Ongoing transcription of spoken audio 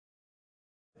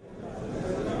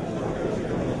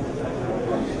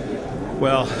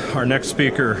Well, our next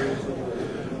speaker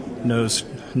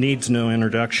needs no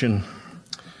introduction.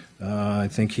 I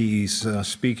think he's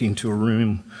speaking to a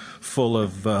room full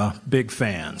of big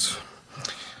fans.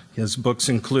 His books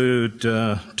include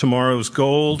Tomorrow's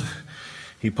Gold.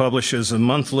 He publishes a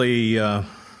monthly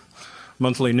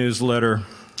newsletter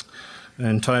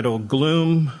entitled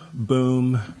Gloom,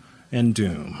 Boom, and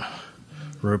Doom.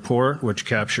 A report which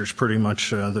captures pretty much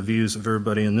the views of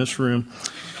everybody in this room.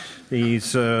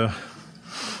 He's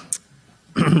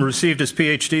received his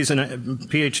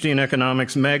PhD in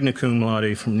economics, magna cum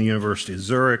laude from the University of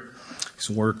Zurich. He's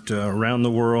worked around the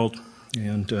world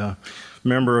and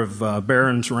member of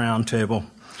Barron's Roundtable.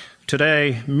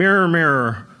 Today, mirror,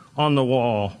 mirror on the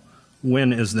wall,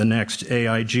 when is the next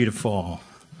AIG to fall?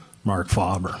 Marc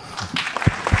Faber.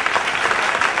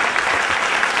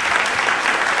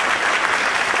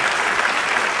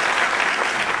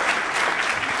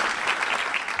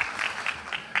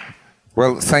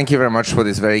 Well, thank you very much for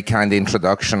this very kind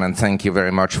introduction, and thank you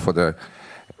very much for the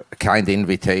kind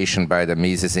invitation by the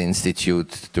Mises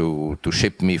Institute to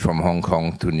ship me from Hong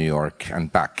Kong to New York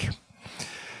and back.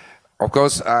 Of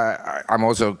course, I'm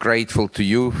also grateful to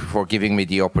you for giving me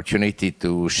the opportunity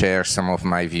to share some of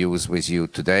my views with you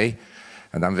today.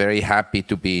 And I'm very happy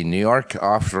to be in New York.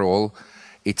 After all,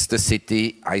 it's the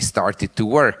city I started to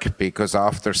work, because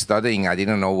after studying, I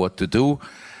didn't know what to do.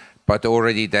 But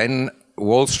already then,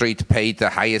 Wall Street paid the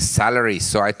highest salary,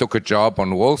 so I took a job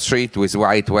on Wall Street with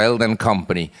White Weld and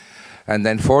Company. And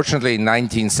then fortunately in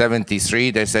 1973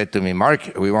 they said to me,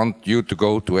 Mark, we want you to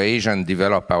go to Asia and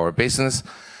develop our business.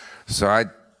 So I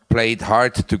played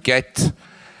hard to get.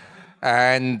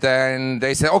 And then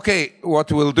they said, okay,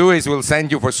 what we'll do is we'll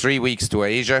send you for 3 weeks to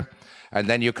Asia, and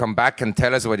then you come back and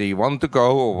tell us whether you want to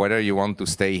go or whether you want to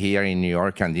stay here in New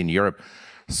York and in Europe.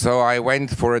 So I went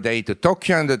for a day to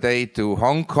Tokyo and a day to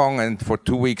Hong Kong and for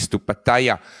 2 weeks to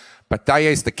Pattaya. Pattaya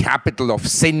is the capital of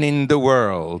sin in the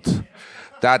world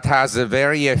that has a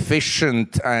very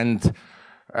efficient and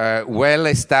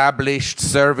well-established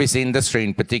service industry,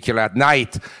 in particular at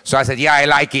night. So I said, yeah, I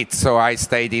like it. So I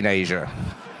stayed in Asia.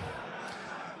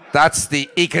 That's the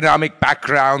economic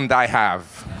background I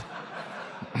have.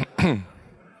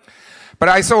 But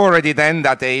I saw already then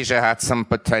that Asia had some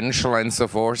potential and so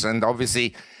forth. And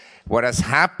obviously, what has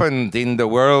happened in the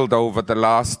world over the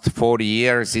last 40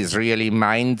 years is really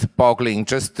mind-boggling.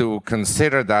 Just to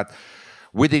consider that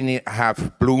we didn't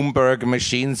have Bloomberg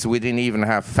machines, we didn't even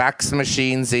have fax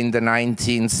machines in the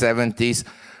 1970s.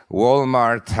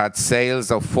 Walmart had sales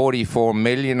of 44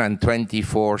 million and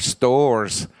 24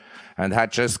 stores and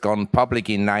had just gone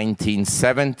public in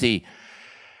 1970.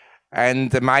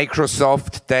 And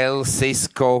Microsoft, Dell,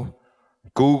 Cisco,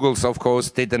 Google's, of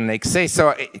course, didn't exist.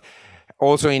 So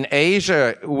also in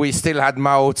Asia, we still had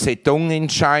Mao Zedong in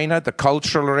China, the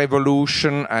Cultural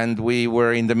Revolution, and we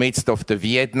were in the midst of the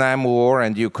Vietnam War,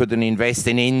 and you couldn't invest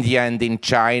in India and in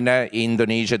China.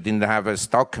 Indonesia didn't have a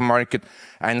stock market,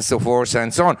 and so forth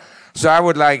and so on. So I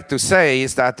would like to say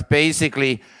is that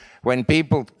basically, when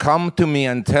people come to me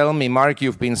and tell me, Mark,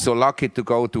 you've been so lucky to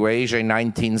go to Asia in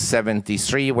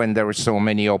 1973 when there were so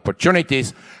many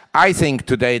opportunities, I think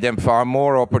today there are far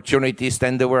more opportunities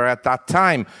than there were at that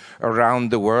time around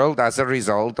the world as a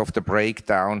result of the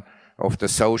breakdown of the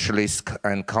socialist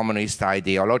and communist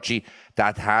ideology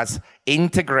that has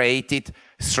integrated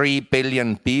 3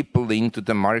 billion people into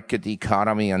the market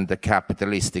economy and the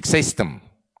capitalistic system.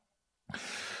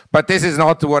 But this is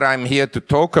not what I'm here to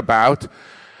talk about.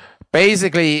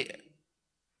 Basically,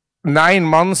 9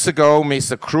 months ago,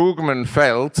 Mr. Krugman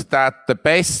felt that the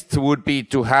best would be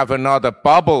to have another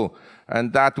bubble,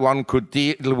 and that one could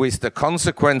deal with the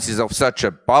consequences of such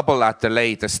a bubble at a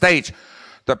later stage.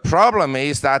 The problem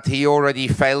is that he already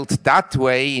felt that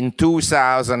way in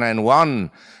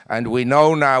 2001, and we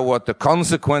know now what the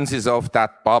consequences of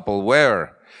that bubble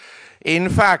were. In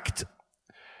fact,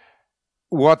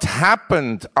 what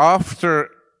happened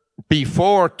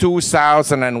before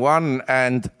 2001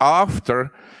 and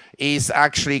after is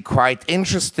actually quite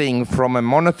interesting from a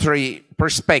monetary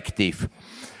perspective.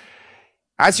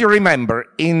 As you remember,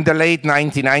 in the late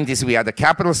 1990s, we had a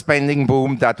capital spending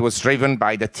boom that was driven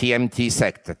by the TMT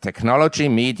sector, technology,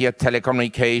 media,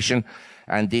 telecommunication,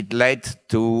 and it led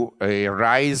to a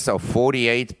rise of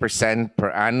 48% per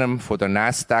annum for the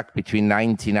Nasdaq between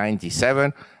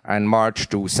 1997 and March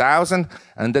 2000,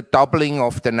 and the doubling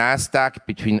of the Nasdaq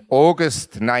between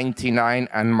August 99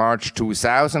 and March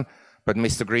 2000, but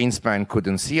Mr. Greenspan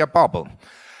couldn't see a bubble.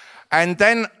 And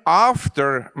then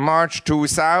after March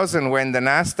 2000, when the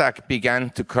Nasdaq began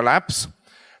to collapse,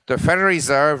 the Federal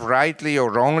Reserve, rightly or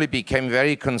wrongly, became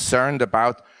very concerned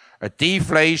about a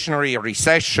deflationary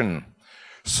recession.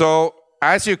 So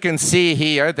as you can see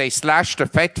here, they slashed the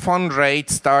Fed fund rate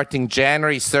starting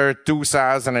January 3rd,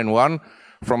 2001,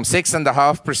 from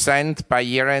 6.5% by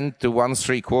year-end to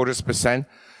 1.75%,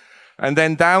 and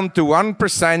then down to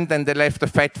 1%, and they left the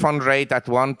Fed fund rate at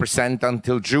 1%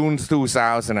 until June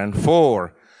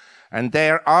 2004. And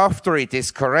thereafter, it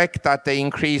is correct that they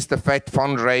increased the Fed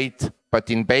fund rate, but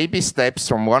in baby steps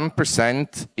from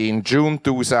 1% in June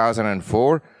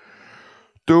 2004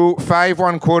 to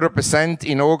 5.25%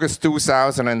 in August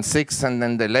 2006, and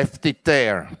then they left it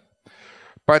there.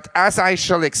 But as I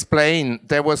shall explain,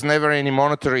 there was never any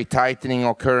monetary tightening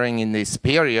occurring in this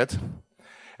period.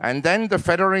 And then the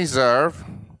Federal Reserve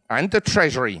and the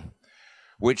Treasury,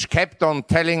 which kept on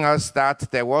telling us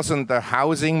that there wasn't a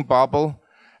housing bubble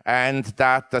and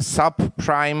that the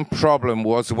subprime problem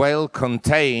was well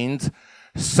contained,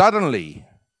 suddenly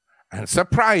and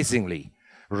surprisingly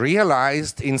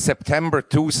realized in September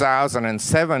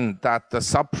 2007 that the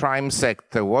subprime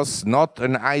sector was not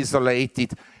an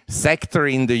isolated sector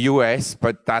in the US,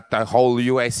 but that the whole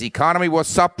US economy was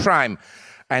subprime.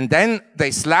 And then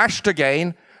they slashed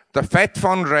again the Fed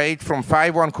fund rate from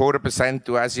 5.25%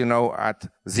 to, as you know, at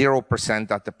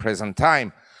 0% at the present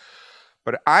time.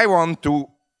 But I want to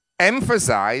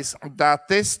emphasize that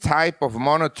this type of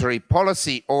monetary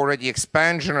policy, already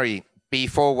expansionary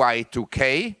before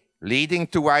Y2K, leading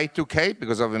to Y2K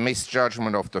because of a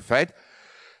misjudgment of the Fed,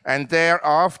 and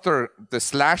thereafter the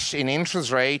slash in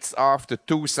interest rates after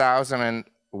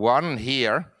 2001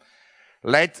 here,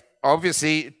 led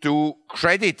obviously to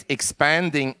credit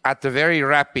expanding at a very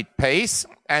rapid pace.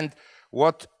 And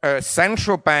what a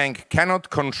central bank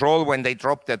cannot control when they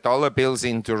drop their dollar bills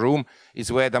into room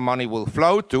is where the money will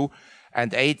flow to.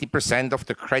 And 80% of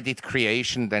the credit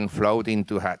creation then flowed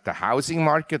into the housing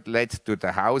market, led to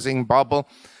the housing bubble,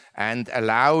 and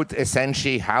allowed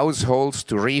essentially households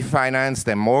to refinance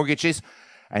their mortgages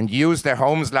and use their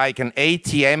homes like an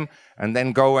ATM and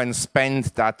then go and spend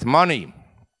that money.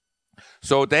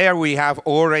 So there we have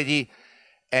already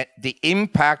the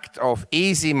impact of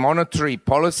easy monetary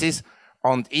policies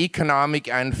on economic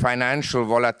and financial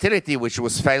volatility, which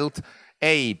was felt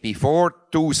before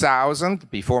 2000,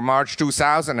 before March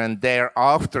 2000, and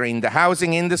thereafter in the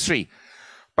housing industry.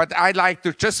 But I'd like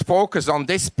to just focus on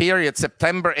this period,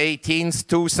 September 18th,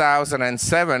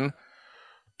 2007,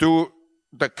 to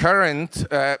the current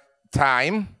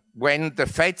time when the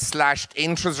Fed slashed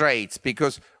interest rates,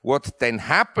 because what then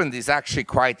happened is actually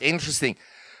quite interesting.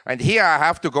 And here I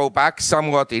have to go back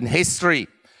somewhat in history.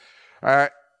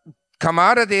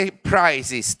 Commodity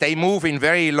prices, they move in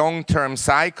very long-term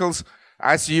cycles.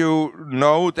 As you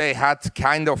know, they had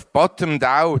kind of bottomed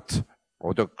out,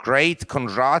 or the great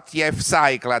Kondratiev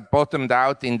cycle had bottomed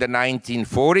out in the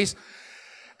 1940s.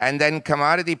 And then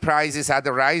commodity prices had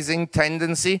a rising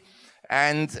tendency.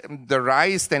 And the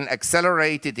rise then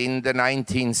accelerated in the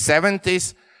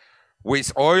 1970s,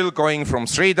 with oil going from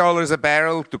 $3 a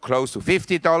barrel to close to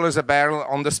 $50 a barrel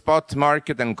on the spot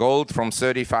market, and gold from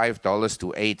 $35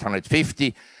 to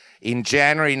 $850 in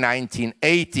January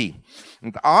 1980.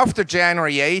 And after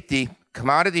January 80,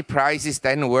 commodity prices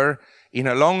then were in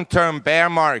a long-term bear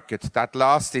market that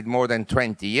lasted more than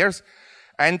 20 years.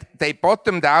 And they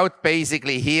bottomed out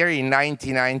basically here in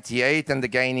 1998 and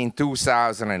again in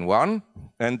 2001.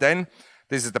 And then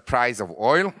this is the price of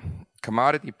oil.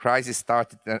 Commodity prices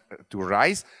started to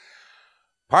rise,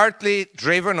 partly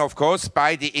driven, of course,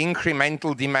 by the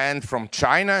incremental demand from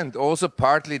China, and also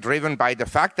partly driven by the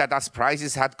fact that as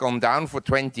prices had gone down for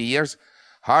 20 years,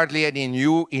 hardly any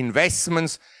new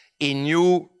investments in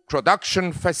new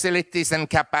production facilities and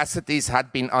capacities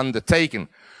had been undertaken.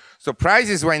 So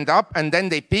prices went up, and then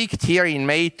they peaked here in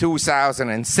May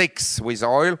 2006 with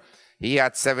oil here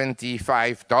at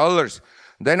 $75.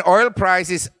 Then oil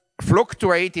prices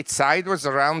fluctuated sideways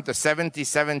around the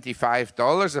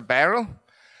 $75 a barrel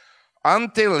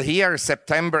until here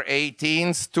September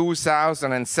 18th,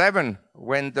 2007,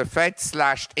 when the Fed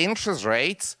slashed interest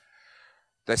rates.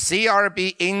 The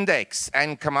CRB index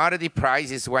and commodity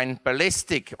prices went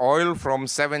ballistic. Oil from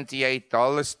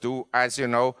 $78 to, as you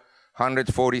know,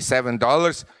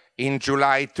 $147 in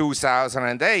July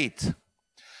 2008.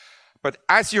 But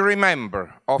as you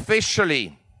remember,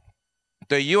 officially,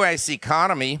 the US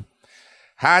economy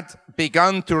had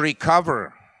begun to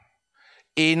recover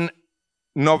in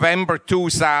November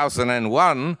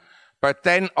 2001, but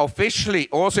then officially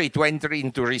also it went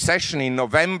into recession in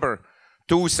November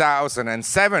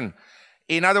 2007.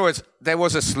 In other words, there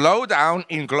was a slowdown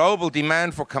in global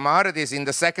demand for commodities in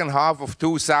the second half of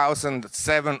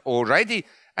 2007 already,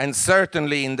 and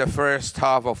certainly in the first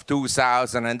half of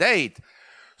 2008.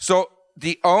 So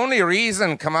the only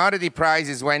reason commodity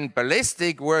prices went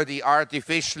ballistic were the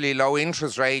artificially low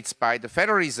interest rates by the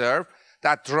Federal Reserve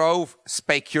that drove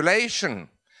speculation.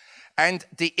 And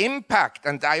the impact,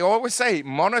 and I always say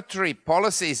monetary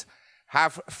policies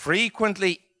have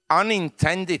frequently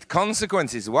unintended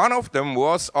consequences. One of them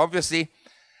was obviously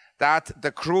that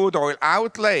the crude oil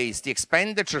outlays, the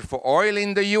expenditure for oil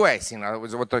in the US, in other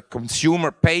words, what the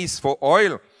consumer pays for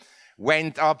oil,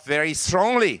 went up very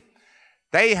strongly.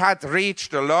 They had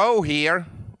reached a low here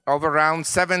of around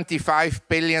 $75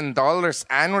 billion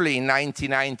annually in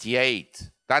 1998.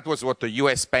 That was what the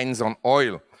US spends on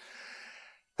oil.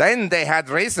 Then they had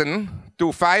risen to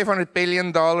 $500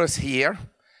 billion here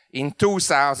in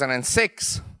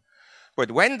 2006.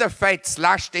 But when the Fed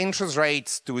slashed interest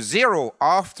rates to zero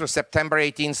after September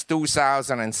 18,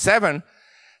 2007,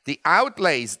 the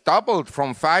outlays doubled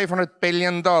from $500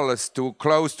 billion to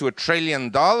close to $1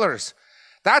 trillion.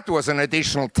 That was an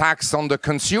additional tax on the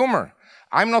consumer.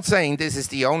 I'm not saying this is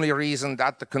the only reason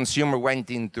that the consumer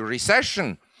went into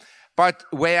recession. But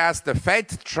whereas the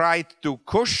Fed tried to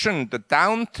cushion the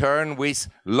downturn with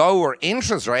lower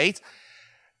interest rates,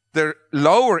 the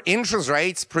lower interest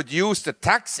rates produced a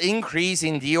tax increase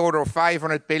in the order of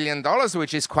 $500 billion,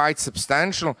 which is quite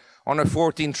substantial on a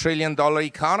 $14 trillion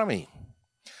economy.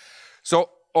 So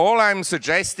all I'm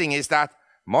suggesting is that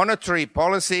monetary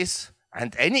policies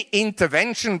and any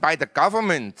intervention by the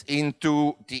government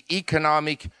into the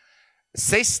economic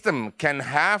system can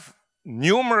have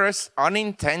numerous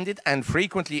unintended and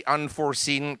frequently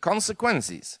unforeseen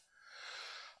consequences.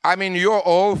 I mean, you're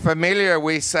all familiar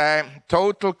with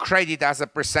total credit as a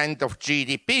percent of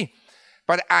GDP,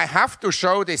 but I have to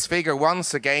show this figure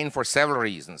once again for several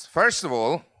reasons. First of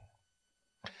all,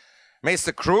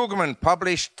 Mr. Krugman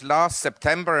published last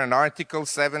September an article,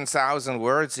 7,000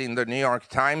 words, in the New York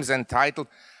Times entitled,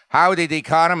 "How Did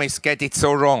Economists Get It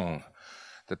So Wrong?"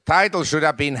 The title should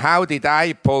have been, "How Did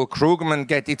I, Paul Krugman,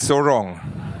 Get It So Wrong?"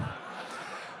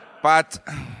 But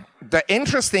the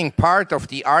interesting part of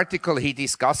the article, he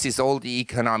discusses all the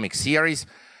economic theories.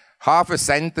 Half a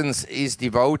sentence is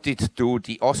devoted to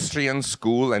the Austrian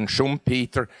school and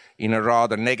Schumpeter in a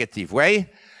rather negative way.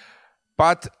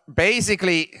 But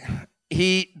basically,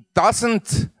 he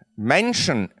doesn't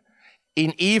mention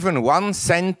in even one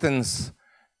sentence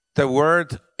the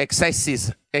word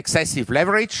excessive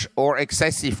leverage or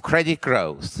excessive credit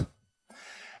growth.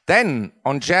 Then,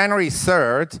 on January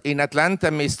 3rd, in Atlanta,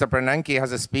 Mr. Bernanke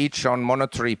has a speech on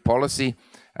monetary policy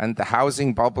and the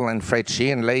housing bubble, and Fred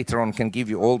Sheehan later on can give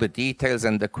you all the details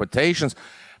and the quotations.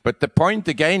 But the point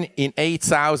again, in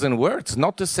 8,000 words,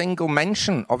 not a single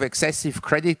mention of excessive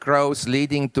credit growth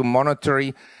leading to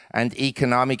monetary and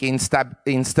economic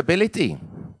instability.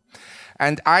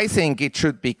 And I think it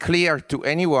should be clear to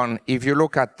anyone, if you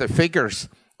look at the figures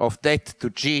of debt to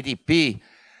GDP,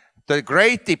 the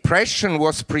Great Depression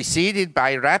was preceded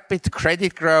by rapid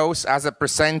credit growth as a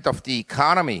percent of the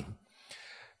economy.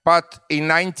 But in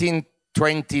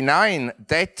 1929,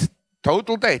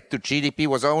 total debt to GDP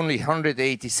was only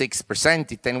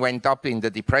 186%. It then went up in the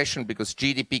Depression because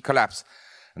GDP collapsed.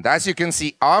 And as you can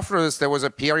see, afterwards, there was a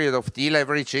period of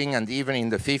deleveraging, and even in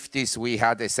the 50s, we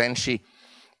had essentially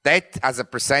debt as a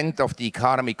percent of the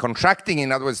economy contracting.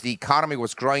 In other words, the economy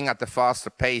was growing at a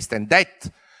faster pace than debt.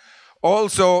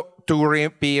 Also, to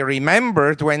be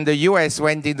remembered, when the US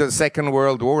went into the Second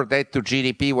World War, debt to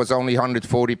GDP was only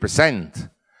 140%.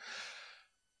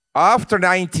 After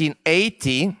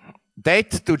 1980, debt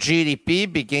to GDP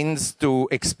begins to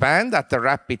expand at a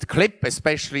rapid clip,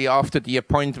 especially after the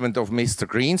appointment of Mr.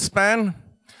 Greenspan,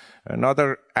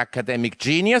 another academic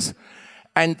genius.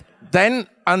 And then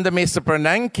under Mr.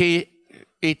 Bernanke,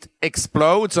 it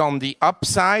explodes on the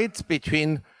upside.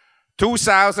 Between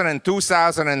 2000 and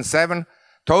 2007,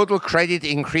 total credit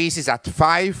increases at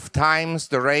 5 times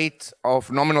the rate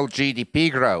of nominal GDP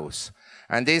growth,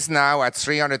 and is now at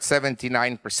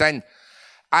 379%.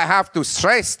 I have to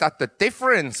stress that the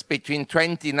difference between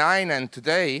 29 and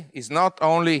today is not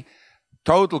only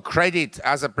total credit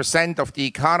as a percent of the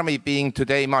economy being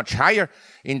today much higher.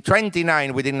 In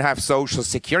 29, we didn't have Social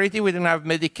Security, we didn't have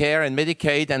Medicare and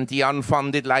Medicaid and the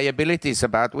unfunded liabilities,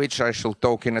 about which I shall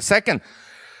talk in a second.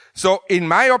 So in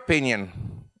my opinion,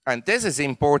 and this is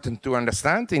important to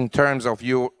understand in terms of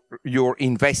your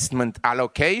investment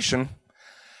allocation,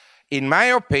 in my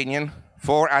opinion,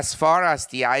 for as far as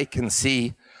the eye can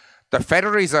see, the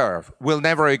Federal Reserve will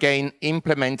never again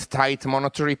implement tight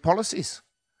monetary policies.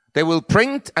 They will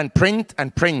print and print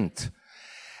and print.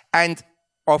 And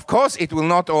of course, it will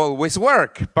not always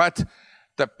work, but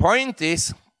the point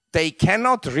is they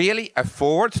cannot really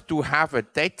afford to have a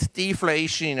debt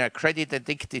deflation in a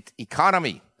credit-addicted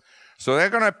economy. So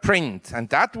they're going to print, and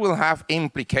that will have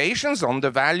implications on the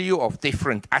value of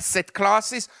different asset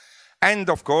classes, and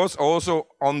of course also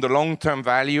on the long-term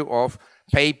value of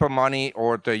paper money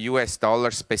or the US dollar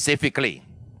specifically.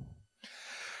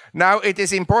 Now, it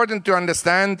is important to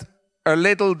understand a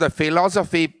little the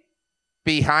philosophy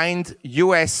behind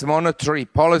US monetary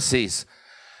policies.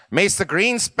 Mr.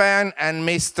 Greenspan and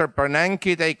Mr.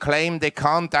 Bernanke, they claim they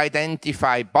can't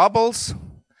identify bubbles,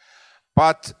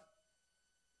 but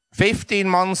 15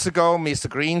 months ago, Mr.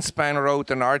 Greenspan wrote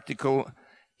an article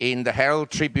in the Herald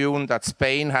Tribune that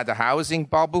Spain had a housing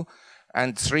bubble,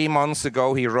 and 3 months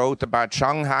ago he wrote about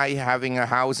Shanghai having a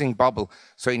housing bubble.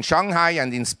 So in Shanghai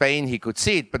and in Spain he could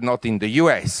see it, but not in the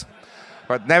US.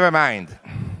 But never mind.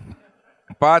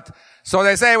 But so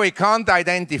they say we can't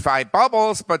identify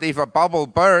bubbles, but if a bubble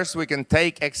bursts, we can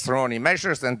take extraordinary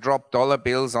measures and drop dollar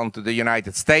bills onto the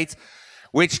United States,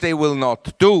 which they will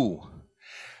not do.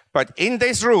 But in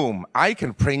this room, I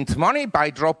can print money by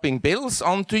dropping bills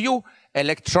onto you.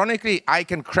 Electronically, I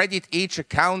can credit each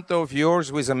account of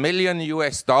yours with $1 million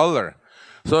US.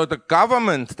 So the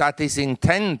government that is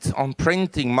intent on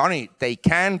printing money, they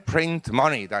can print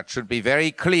money. That should be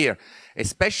very clear,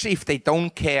 especially if they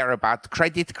don't care about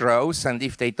credit growth and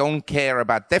if they don't care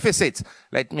about deficits.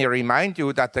 Let me remind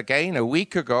you that again, a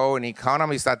week ago, an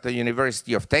economist at the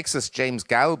University of Texas, James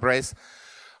Galbraith,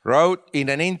 wrote in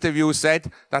an interview,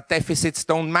 said that deficits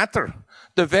don't matter.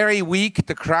 The very week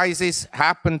the crisis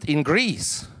happened in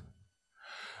Greece.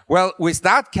 Well, with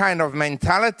that kind of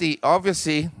mentality,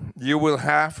 obviously, you will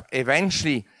have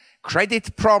eventually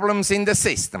credit problems in the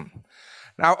system.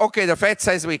 Now, okay, the Fed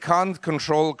says we can't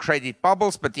control credit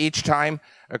bubbles, but each time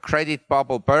a credit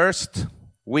bubble bursts,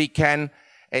 we can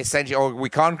essentially, or we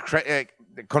can't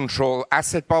control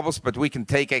asset bubbles, but we can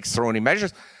take extraordinary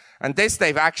measures. And this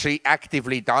they've actually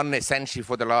actively done essentially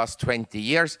for the last 20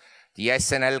 years. The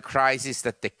SNL crisis,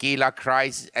 the tequila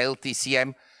crisis,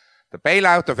 LTCM. The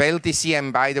bailout of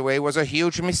LTCM, by the way, was a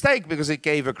huge mistake because it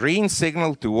gave a green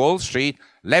signal to Wall Street,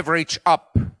 leverage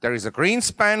up. There is a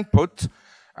Greenspan put,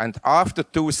 and after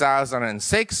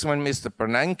 2006, when Mr.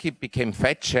 Bernanke became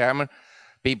Fed chairman,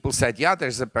 people said, yeah,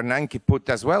 there's a Bernanke put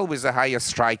as well with a higher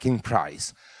striking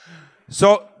price.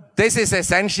 So this is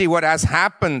essentially what has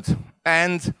happened.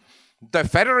 And the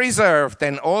Federal Reserve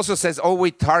then also says, oh,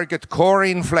 we target core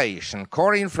inflation.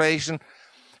 Core inflation,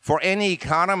 for any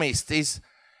economist, is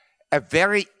a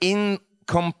very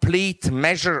incomplete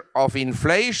measure of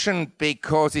inflation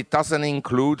because it doesn't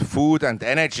include food and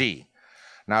energy.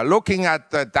 Now, looking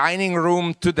at the dining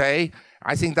room today,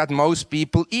 I think that most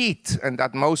people eat and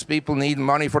that most people need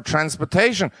money for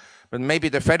transportation, but maybe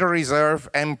the Federal Reserve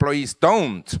employees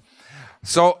don't.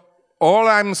 So all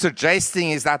I'm suggesting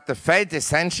is that the Fed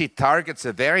essentially targets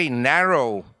a very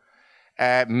narrow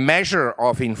measure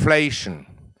of inflation.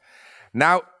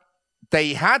 Now,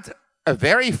 they had a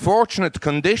very fortunate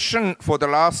condition for the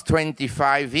last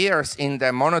 25 years in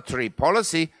their monetary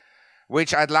policy,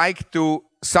 which I'd like to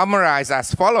summarize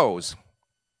as follows.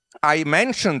 I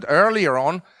mentioned earlier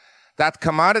on that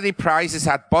commodity prices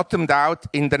had bottomed out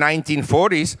in the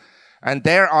 1940s and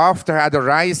thereafter had a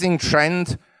rising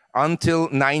trend until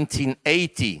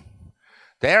 1980.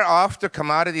 Thereafter,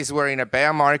 commodities were in a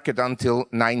bear market until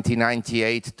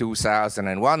 1998,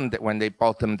 2001, when they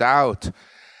bottomed out.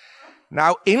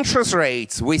 Now, interest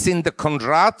rates within the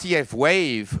Kondratiev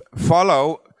wave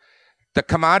follow the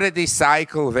commodity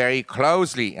cycle very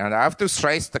closely. And I have to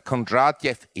stress the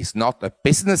Kondratiev is not a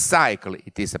business cycle,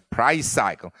 it is a price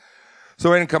cycle. So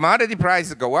when commodity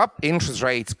prices go up, interest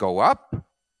rates go up,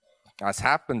 as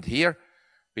happened here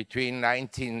between the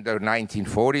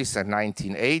 1940s and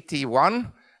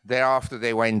 1981. Thereafter,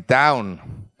 they went down.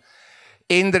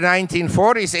 In the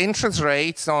 1940s, interest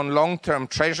rates on long-term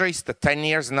treasuries, the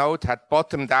 10-year note, had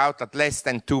bottomed out at less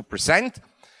than 2%.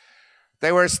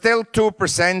 They were still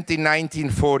 2% in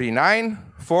 1949,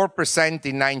 4%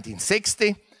 in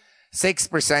 1960,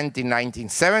 6% in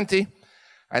 1970,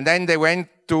 and then they went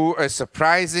to a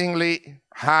surprisingly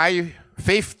high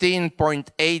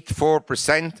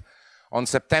 15.84% on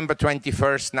September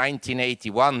 21st,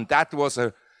 1981. That was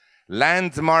a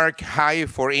landmark high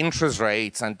for interest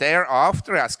rates, and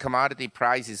thereafter, as commodity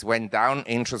prices went down,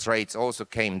 interest rates also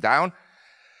came down.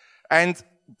 And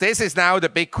this is now the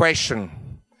big question.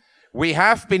 We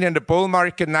have been in the bull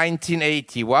market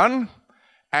 1981,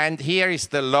 and here is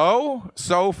the low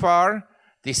so far,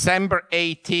 December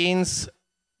 18th,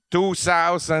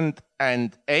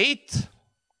 2008.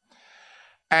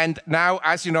 And now,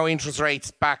 as you know, interest rates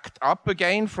backed up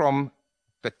again from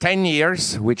the 10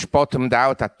 years, which bottomed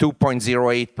out at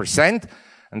 2.08%,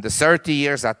 and the 30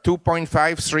 years at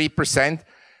 2.53%,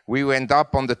 we went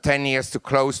up on the 10 years to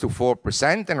close to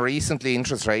 4%, and recently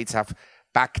interest rates have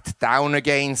backed down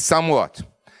again somewhat.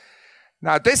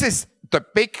 Now, this is the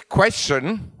big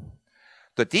question.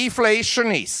 The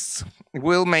deflationists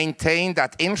will maintain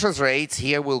that interest rates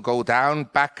here will go down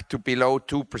back to below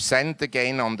 2%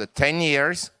 again on the 10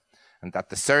 years, and that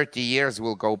the 30 years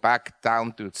will go back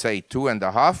down to, say,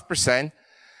 2.5%.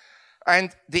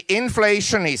 And the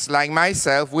inflationists, like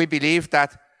myself, we believe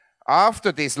that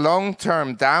after this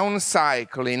long-term down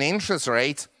cycle in interest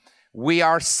rates, we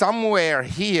are somewhere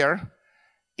here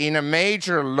in a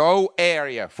major low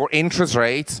area for interest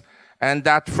rates, and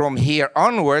that from here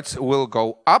onwards will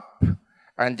go up,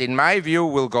 and in my view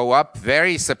will go up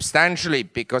very substantially,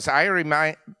 because I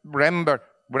remember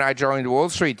when I joined Wall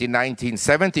Street in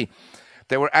 1970,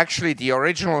 there were actually the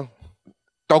original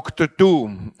Dr.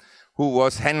 Doom, who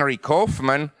was Henry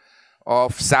Kaufman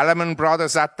of Salomon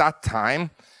Brothers at that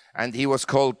time, and he was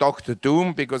called Dr.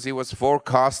 Doom because he was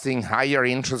forecasting higher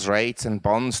interest rates and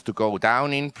bonds to go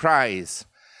down in price.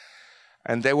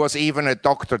 And there was even a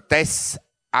Dr. Des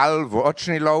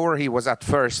Alvorchnilower, he was at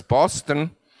First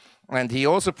Boston, and he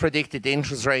also predicted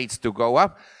interest rates to go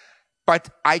up. But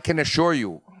I can assure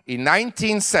you, in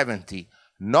 1970,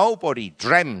 nobody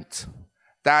dreamt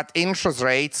that interest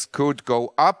rates could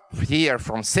go up here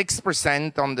from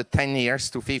 6% on the 10 years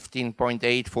to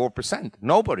 15.84%.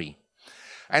 Nobody.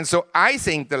 And so I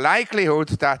think the likelihood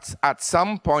that at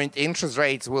some point interest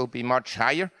rates will be much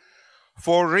higher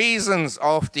for reasons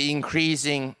of the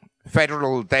increasing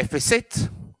federal deficit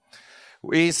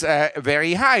is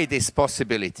very high, this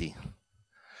possibility.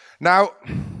 Now,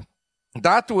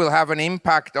 that will have an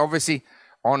impact, obviously,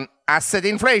 on asset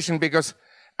inflation, because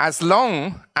as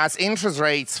long as interest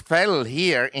rates fell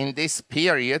here in this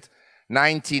period,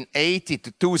 1980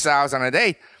 to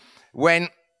 2008, when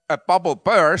a bubble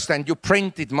burst and you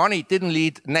printed money, it didn't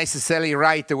lead necessarily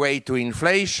right away to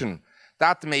inflation.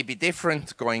 That may be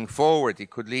different going forward. It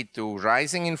could lead to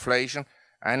rising inflation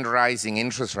and rising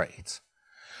interest rates.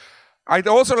 I'd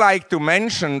also like to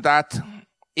mention that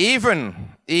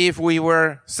even if we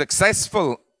were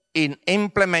successful in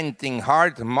implementing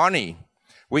hard money,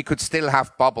 we could still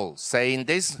have bubbles. Say in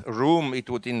this room, it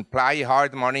would imply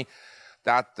hard money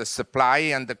that the supply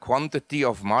and the quantity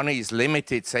of money is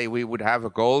limited. Say we would have a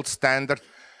gold standard.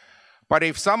 But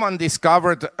if someone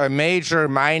discovered a major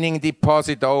mining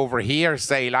deposit over here,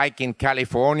 say like in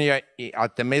California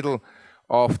at the middle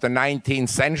of the 19th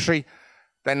century,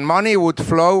 then money would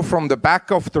flow from the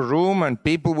back of the room and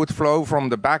people would flow from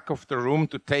the back of the room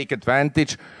to take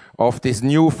advantage of this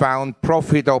newfound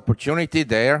profit opportunity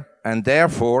there. And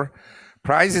therefore,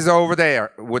 prices over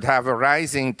there would have a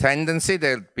rising tendency.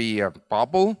 There'd be a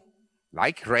bubble,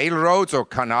 like railroads or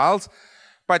canals.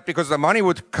 But because the money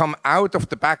would come out of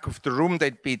the back of the room,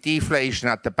 there'd be deflation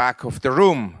at the back of the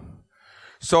room.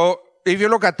 So if you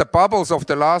look at the bubbles of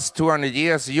the last 200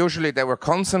 years, usually they were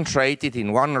concentrated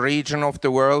in one region of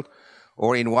the world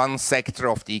or in one sector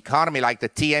of the economy, like the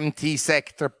TMT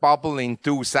sector bubble in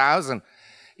 2000.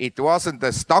 It wasn't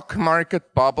the stock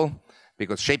market bubble,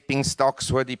 because shipping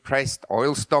stocks were depressed,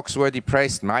 oil stocks were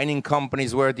depressed, mining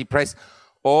companies were depressed.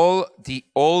 All the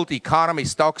old economy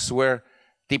stocks were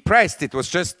depressed. It was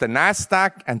just the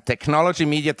NASDAQ and technology,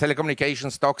 media,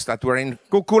 telecommunication stocks that were in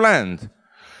cuckoo land.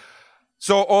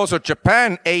 So also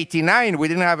Japan, 89, we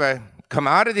didn't have a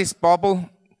commodities bubble.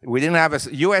 We didn't have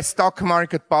a US stock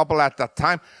market bubble at that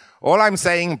time. All I'm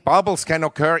saying, bubbles can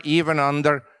occur even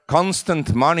under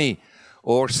constant money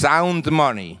or sound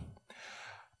money.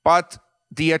 But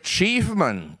the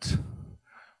achievement,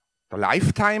 the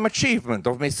lifetime achievement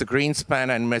of Mr. Greenspan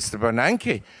and Mr.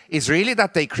 Bernanke is really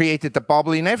that they created the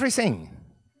bubble in everything.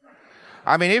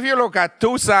 I mean, if you look at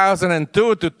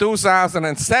 2002 to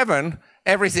 2007,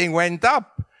 everything went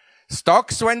up.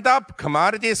 Stocks went up,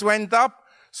 commodities went up,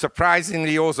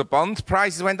 surprisingly also bond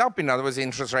prices went up. In other words,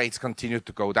 interest rates continued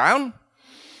to go down.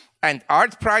 And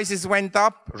art prices went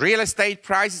up, real estate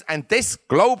prices, and this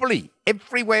globally,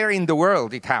 everywhere in the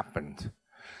world it happened.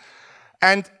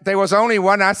 And there was only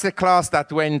one asset class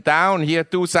that went down here,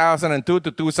 2002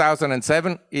 to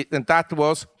 2007, and that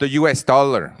was the US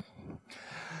dollar.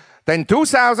 Then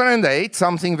 2008,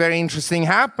 something very interesting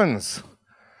happens.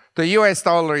 The US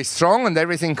dollar is strong and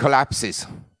everything collapses.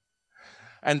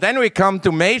 And then we come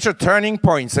to major turning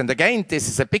points. And again, this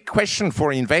is a big question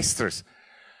for investors.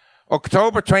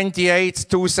 October 28,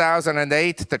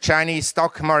 2008, the Chinese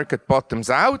stock market bottoms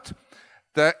out.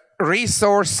 The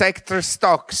resource sector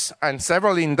stocks and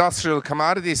several industrial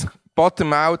commodities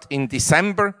bottom out in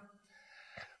December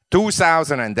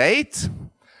 2008.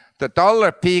 The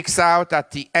dollar peaks out at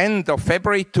the end of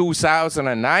February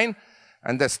 2009.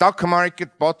 And the stock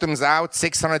market bottoms out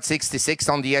 666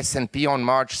 on the S&P on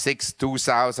March 6,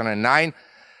 2009.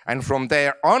 And from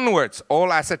there onwards,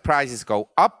 all asset prices go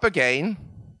up again.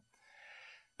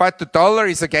 But the dollar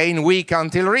is again weak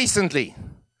until recently.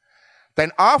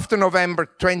 Then after November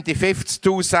 25th,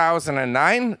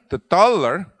 2009, the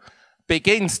dollar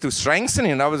begins to strengthen.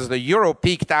 In other words, the euro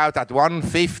peaked out at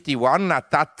 151 at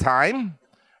that time,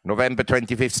 November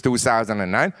 25th,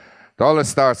 2009. Dollar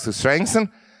starts to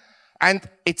strengthen. And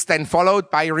it's then followed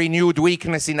by renewed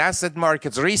weakness in asset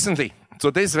markets recently.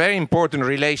 So this is a very important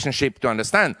relationship to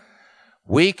understand.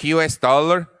 Weak US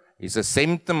dollar is a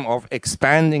symptom of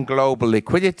expanding global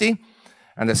liquidity,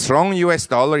 and a strong US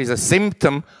dollar is a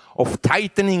symptom of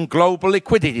tightening global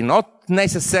liquidity, not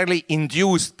necessarily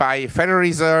induced by Federal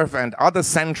Reserve and other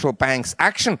central banks'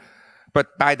 action,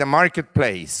 but by the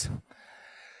marketplace.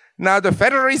 Now, the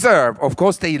Federal Reserve, of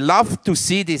course, they love to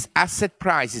see these asset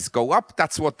prices go up.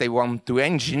 That's what they want to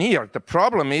engineer. The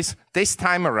problem is, this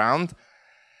time around,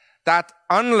 that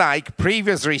unlike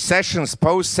previous recessions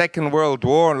post-Second World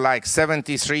War, like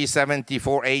 73,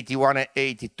 74, 81,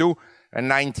 82, and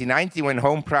 1990, when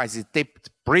home prices dipped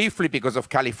briefly because of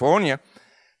California,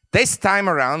 this time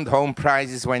around, home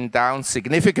prices went down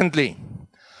significantly.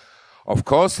 Of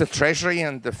course, the Treasury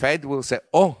and the Fed will say,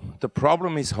 oh, the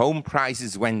problem is home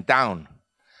prices went down.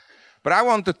 But I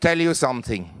want to tell you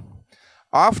something.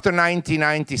 After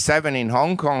 1997 in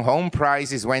Hong Kong, home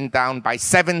prices went down by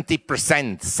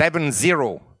 70%,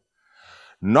 7-0.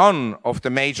 None of the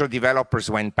major developers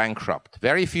went bankrupt.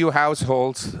 Very few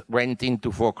households went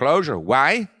into foreclosure.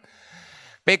 Why?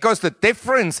 Because the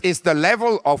difference is the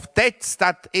level of debts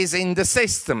that is in the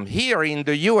system. Here in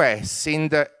the US, in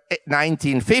the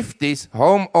 1950s,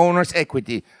 homeowners'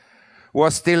 equity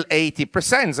was still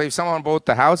 80%. So if someone bought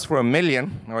a house for $1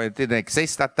 million, or it didn't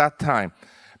exist at that time,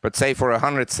 but say for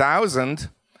 100,000,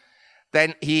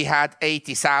 then he had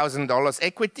 $80,000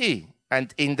 equity.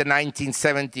 And in the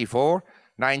 1974,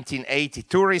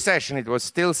 1982 recession, it was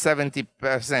still 70%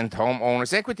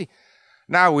 homeowners' equity.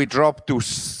 Now we dropped to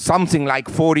something like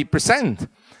 40%.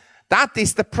 That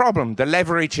is the problem, the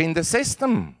leverage in the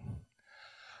system.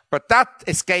 But that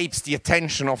escapes the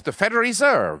attention of the Federal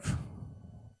Reserve.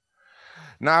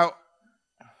 Now,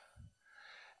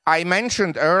 I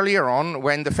mentioned earlier on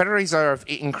when the Federal Reserve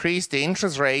increased the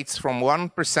interest rates from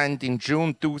 1% in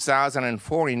June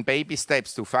 2004 in baby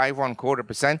steps to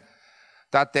 5.25%,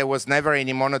 that there was never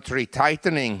any monetary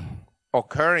tightening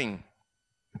occurring.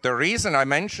 The reason I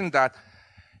mentioned that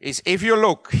is if you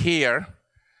look here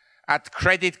at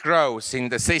credit growth in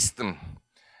the system,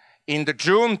 in the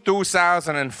June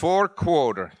 2004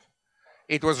 quarter,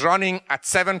 it was running at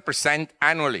 7%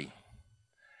 annually.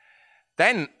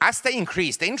 Then, as they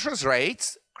increased interest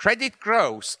rates, credit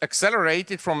growth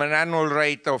accelerated from an annual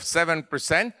rate of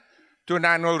 7% to an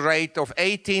annual rate of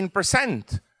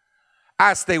 18%,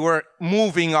 as they were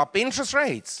moving up interest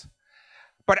rates.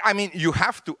 But I mean, you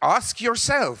have to ask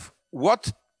yourself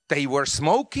what they were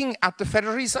smoking at the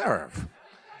Federal Reserve.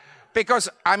 Because,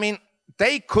 I mean,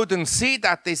 they couldn't see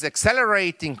that this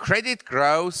accelerating credit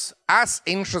growth as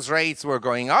interest rates were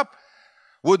going up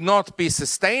would not be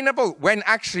sustainable, when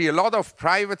actually a lot of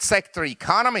private sector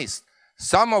economists,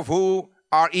 some of who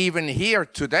are even here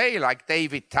today, like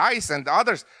David Tice and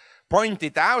others,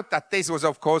 pointed out that this was,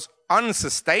 of course,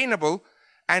 unsustainable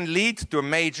and lead to a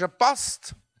major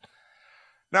bust.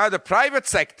 Now, the private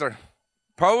sector,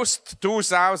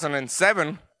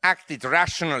 post-2007, acted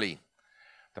rationally.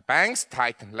 The banks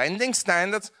tightened lending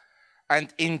standards,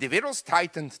 and individuals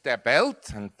tightened their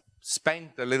belt and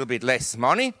spent a little bit less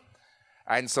money.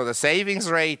 And so the savings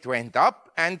rate went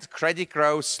up and credit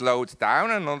growth slowed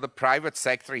down, and on the private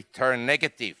sector it turned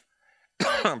negative.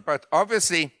 But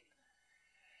obviously,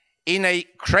 in a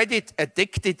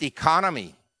credit-addicted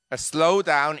economy, a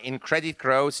slowdown in credit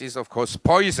growth is, of course,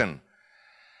 poison.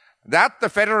 That the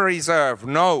Federal Reserve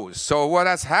knows. So what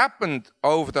has happened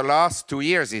over the last 2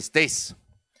 years is this.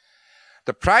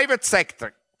 The private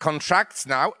sector contracts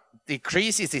now,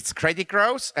 decreases its credit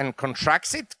growth and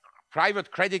contracts it.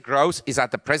 Private credit growth is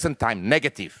at the present time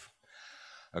negative.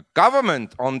 A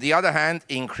government, on the other hand,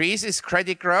 increases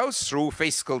credit growth through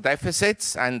fiscal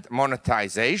deficits and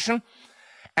monetization.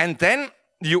 And then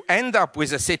you end up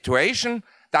with a situation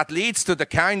that leads to the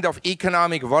kind of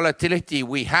economic volatility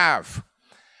we have.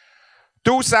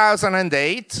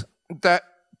 2008, the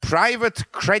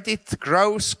private credit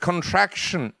growth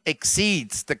contraction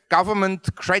exceeds the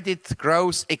government credit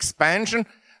growth expansion,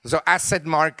 so asset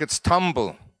markets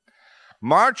tumble.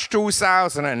 March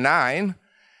 2009,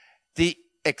 the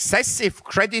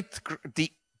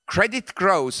credit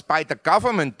growth by the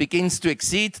government begins to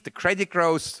exceed the credit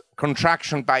growth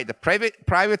contraction by the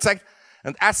private sector,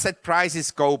 and asset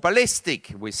prices go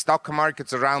ballistic, with stock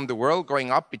markets around the world going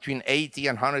up between 80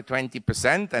 and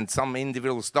 120%, and some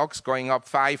individual stocks going up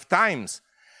 5 times.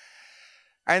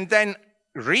 And then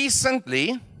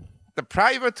recently, the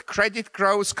private credit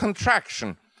growth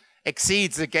contraction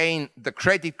exceeds again the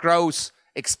credit growth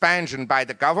expansion by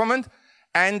the government,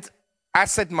 and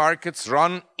asset markets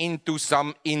run into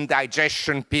some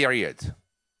indigestion period.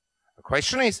 The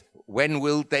question is, when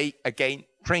will they again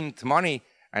print money,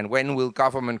 and when will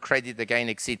government credit again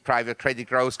exceed private credit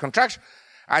growth contraction?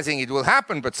 I think it will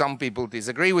happen, but some people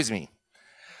disagree with me.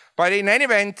 But in any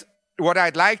event, what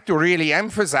I'd like to really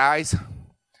emphasize,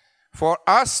 for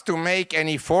us to make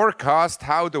any forecast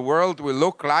how the world will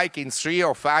look like in 3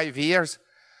 or 5 years,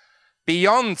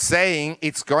 beyond saying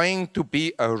it's going to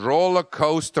be a roller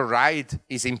coaster ride,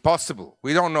 is impossible.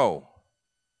 We don't know.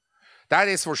 That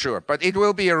is for sure, but it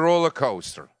will be a roller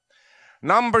coaster.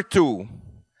 Number 2,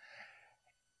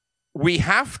 we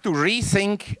have to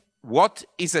rethink what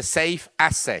is a safe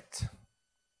asset.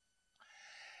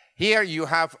 Here you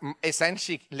have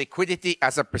essentially liquidity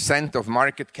as a % of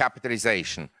market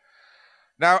capitalization.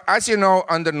 Now, as you know,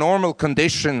 under normal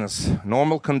conditions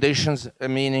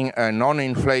meaning a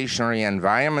non-inflationary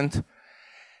environment,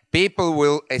 people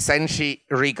will essentially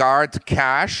regard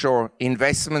cash or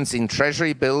investments in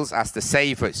treasury bills as the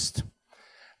safest.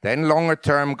 Then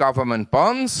longer-term government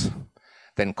bonds,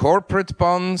 then corporate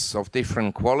bonds of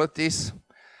different qualities,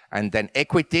 and then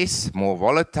equities, more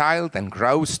volatile, then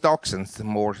growth stocks and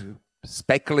more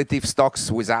speculative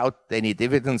stocks without any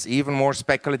dividends, even more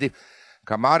speculative.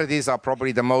 Commodities are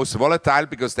probably the most volatile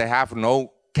because they have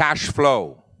no cash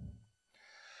flow.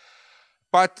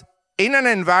 But in an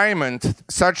environment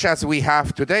such as we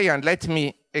have today, and let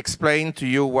me explain to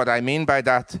you what I mean by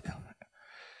that.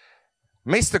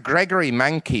 Mr. Gregory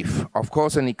Mankiw, of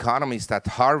course an economist at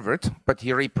Harvard, but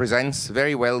he represents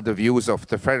very well the views of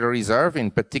the Federal Reserve,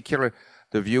 in particular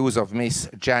the views of Miss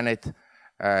Janet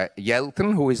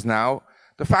Yellen, who is now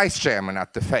the vice chairman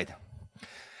at the Fed.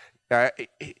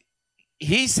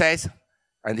 He says,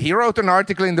 and he wrote an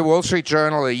article in the Wall Street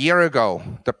Journal a year ago,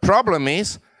 the problem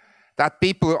is that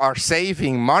people are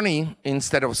saving money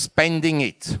instead of spending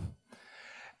it.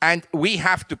 And we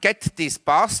have to get these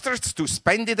bastards to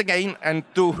spend it again and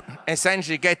to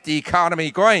essentially get the economy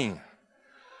going.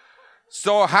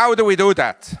 So how do we do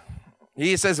that?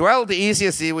 He says, well, the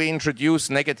easiest is we introduce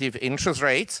negative interest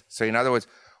rates. So in other words,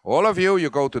 all of you,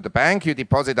 you go to the bank, you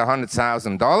deposit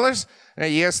 $100,000. In a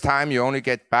year's time, you only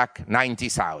get back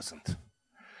 $90,000.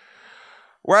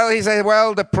 Well, he said,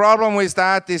 well, the problem with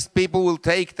that is people will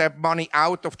take their money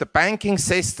out of the banking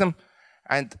system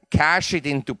and cash it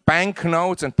into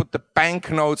banknotes and put the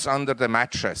banknotes under the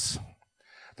mattress.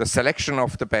 The selection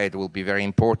of the bed will be very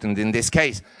important in this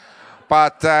case.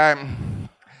 But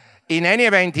in any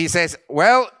event, he says,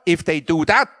 well, if they do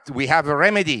that, we have a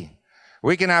remedy.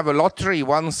 We can have a lottery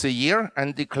once a year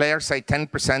and declare, say,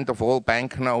 10% of all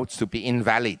banknotes to be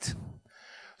invalid.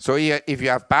 So if you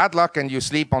have bad luck and you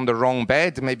sleep on the wrong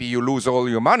bed, maybe you lose all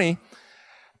your money.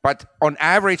 But on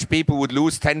average, people would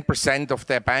lose 10% of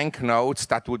their banknotes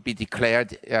that would be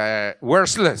declared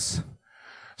worthless.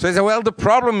 So he said, well, the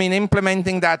problem in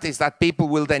implementing that is that people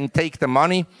will then take the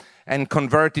money and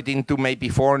convert it into maybe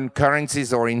foreign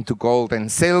currencies or into gold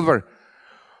and silver.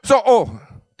 So,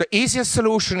 the easiest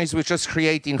solution is we just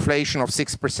create inflation of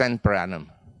 6% per annum.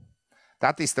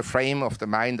 That is the frame of the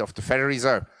mind of the Federal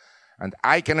Reserve. And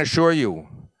I can assure you,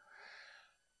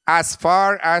 as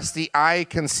far as the eye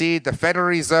can see, the Federal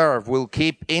Reserve will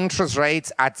keep interest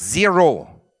rates at 0,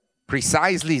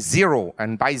 precisely 0.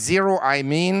 And by 0, I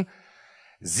mean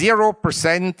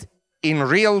 0% in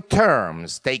real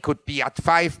terms. They could be at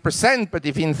 5%, but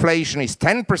if inflation is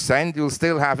 10%, you'll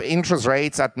still have interest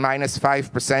rates at minus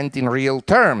 5% in real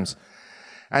terms.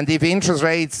 And if interest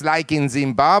rates, like in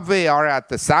Zimbabwe, are at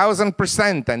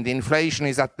 1,000% and inflation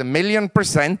is at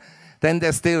 1,000,000%, then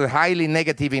they're still highly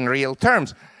negative in real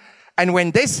terms. And when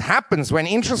this happens, when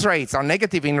interest rates are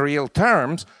negative in real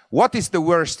terms, what is the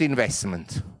worst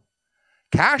investment?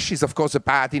 Cash is, of course, a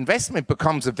bad investment,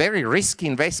 becomes a very risky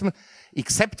investment,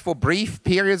 except for brief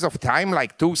periods of time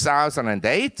like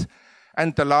 2008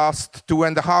 and the last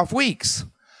 2.5 weeks.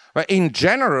 But in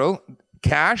general,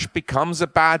 cash becomes a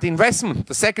bad investment.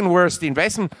 The second worst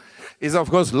investment is, of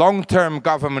course, long-term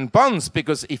government bonds,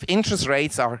 because if interest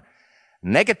rates are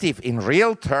negative in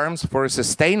real terms for a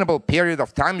sustainable period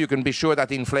of time, you can be sure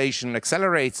that inflation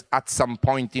accelerates at some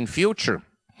point in future.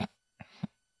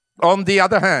 On the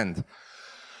other hand,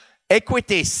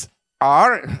 equities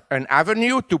are an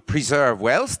avenue to preserve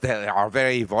wealth. They are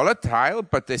very volatile,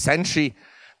 but essentially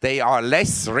they are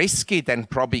less risky than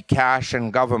probably cash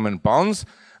and government bonds.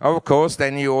 Of course,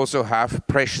 then you also have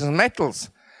precious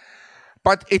metals.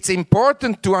 But it's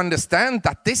important to understand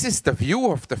that this is the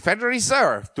view of the Federal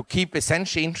Reserve, to keep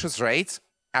essentially interest rates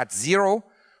at zero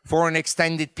for an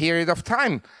extended period of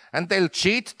time. And they'll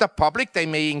cheat the public. They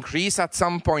may increase at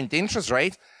some point interest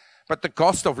rates, but the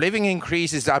cost of living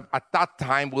increases at that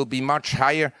time will be much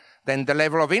higher than the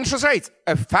level of interest rates.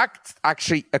 A fact,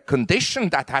 actually a condition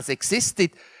that has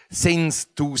existed since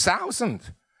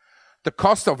 2000. The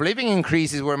cost of living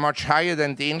increases were much higher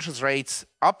than the interest rates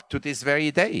up to this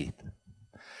very day.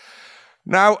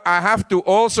 Now, I have to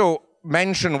also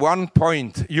mention one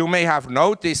point. You may have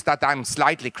noticed that I'm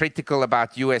slightly critical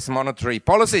about US monetary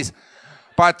policies,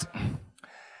 but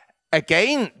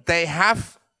again, they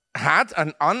have had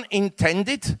an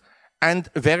unintended and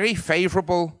very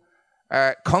favorable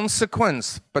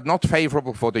consequence, but not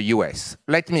favorable for the US.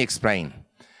 Let me explain.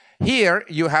 Here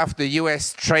you have the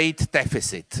US trade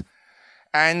deficit.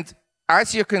 And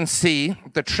as you can see,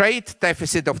 the trade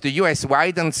deficit of the US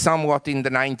widened somewhat in the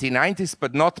 1990s,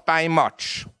 but not by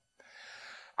much.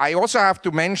 I also have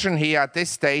to mention here at this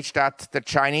stage that the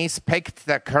Chinese pegged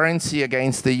their currency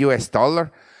against the US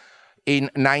dollar in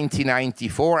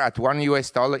 1994 at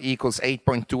 $1 equals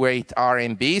 8.28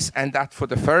 RMBs, and that for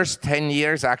the first 10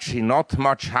 years actually not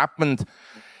much happened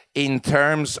in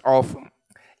terms of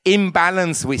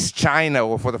imbalance with China,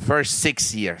 or for the first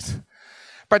 6 years.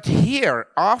 But here,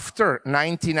 after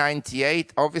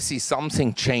 1998, obviously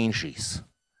something changes.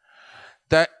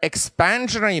 The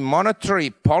expansionary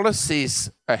monetary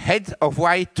policies ahead of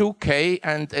Y2K,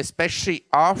 and especially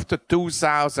after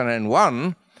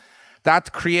 2001,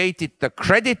 that created the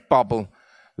credit bubble,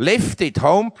 lifted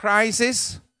home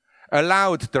prices,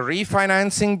 allowed the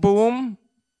refinancing boom,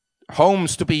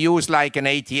 homes to be used like an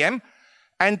ATM,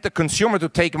 and the consumer to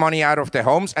take money out of their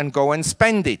homes and go and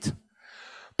spend it.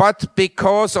 But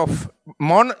because of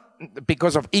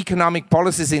economic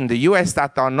policies in the US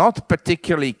that are not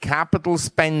particularly capital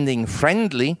spending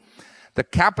friendly, the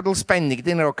capital spending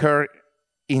didn't occur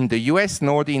in the US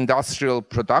nor the industrial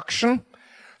production.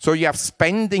 So you have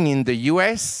spending in the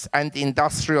US and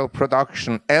industrial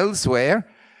production elsewhere.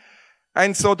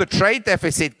 And so the trade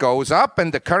deficit goes up,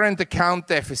 and the current account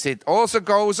deficit also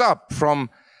goes up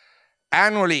from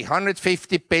annually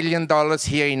 $150 billion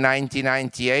here in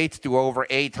 1998 to over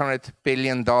 $800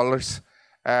 billion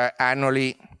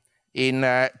annually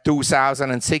in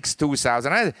 2006,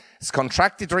 2008. It's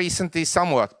contracted recently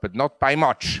somewhat, but not by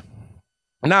much.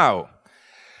 Now,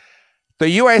 the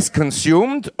US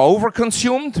consumed,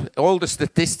 overconsumed. All the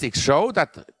statistics show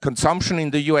that consumption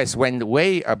in the US went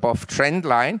way above trend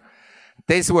line.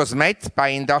 This was met by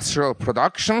industrial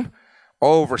production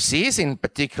overseas, in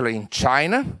particular in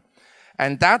China.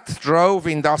 And that drove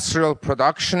industrial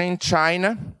production in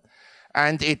China.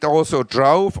 And it also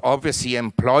drove, obviously,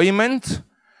 employment,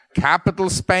 capital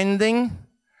spending,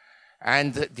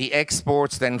 and the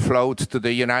exports then flowed to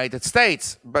the United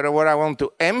States. But what I want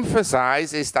to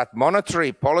emphasize is that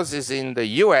monetary policies in the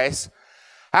US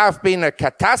have been a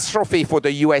catastrophe for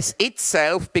the US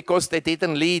itself, because they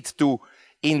didn't lead to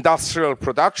industrial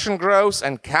production growth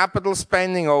and capital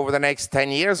spending over the next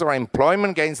 10 years, or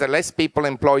employment gains. There are less people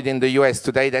employed in the US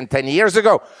today than 10 years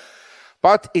ago.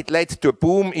 But it led to a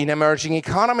boom in emerging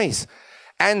economies.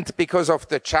 And because of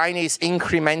the Chinese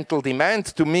incremental demand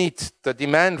to meet the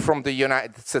demand from the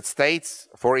United States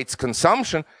for its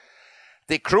consumption,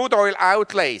 the crude oil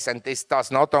outlays, and this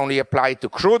does not only apply to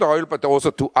crude oil, but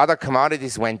also to other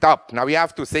commodities, went up. Now you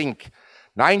have to think,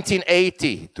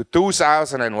 1980 to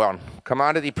 2001,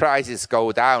 commodity prices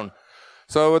go down.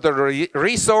 So the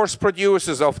resource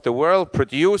producers of the world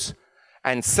produce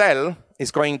and sell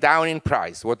is going down in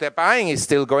price. What they're buying is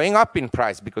still going up in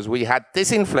price, because we had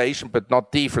disinflation but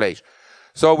not deflation.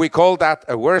 So we call that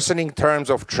a worsening terms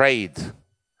of trade.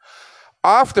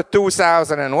 After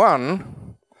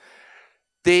 2001,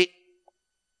 the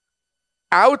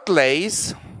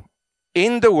outlays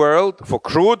in the world for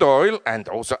crude oil and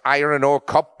also iron ore,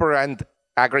 copper, and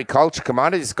agriculture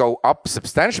commodities go up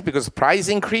substantially because price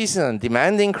increases and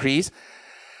demand increase.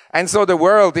 And so the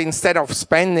world, instead of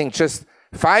spending just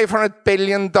 $500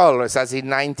 billion as in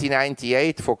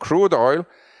 1998 for crude oil,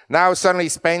 now suddenly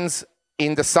spends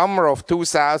in the summer of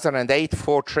 2008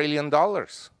 $4 trillion.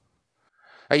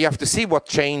 You have to see what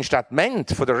change that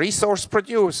meant for the resource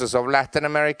producers of Latin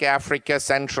America, Africa,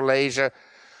 Central Asia,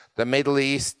 the Middle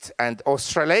East, and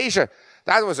Australasia.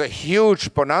 That was a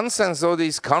huge bonanza, and so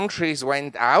these countries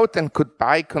went out and could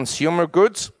buy consumer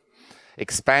goods,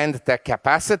 expand their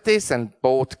capacities, and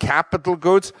bought capital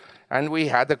goods, and we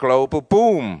had a global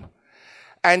boom.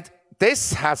 And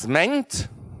this has meant,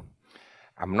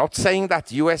 I'm not saying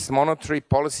that US monetary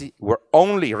policy were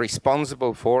only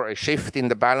responsible for a shift in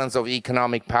the balance of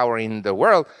economic power in the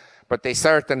world, but they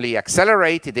certainly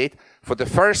accelerated it. For the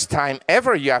first time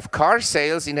ever, you have car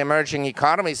sales in emerging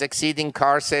economies exceeding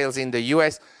car sales in the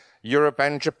US, Europe,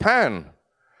 and Japan.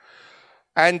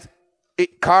 And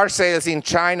car sales in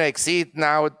China exceed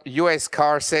now US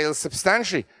car sales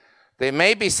substantially. They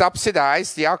may be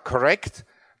subsidized, yeah, correct,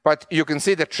 but you can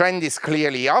see the trend is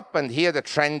clearly up, and here the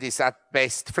trend is at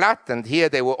best flat, and here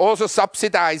they were also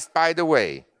subsidized, by the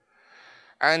way.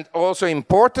 And also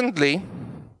importantly,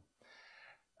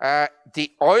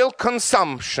 the oil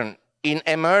consumption in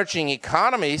emerging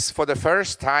economies for the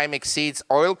first time exceeds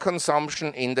oil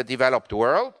consumption in the developed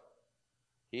world,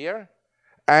 here,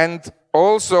 and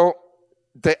also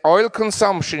the oil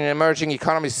consumption in emerging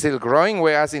economies is still growing,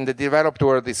 whereas in the developed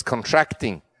world is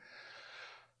contracting.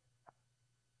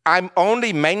 I'm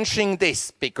only mentioning this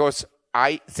because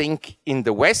I think in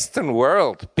the Western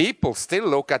world, people still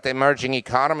look at emerging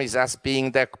economies as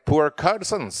being their poor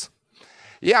cousins.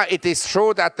 Yeah, it is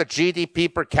true that the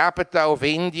GDP per capita of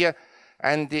India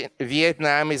and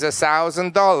Vietnam is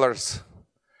 $1,000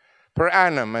 per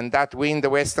annum, and that we in the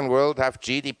Western world have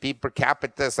GDP per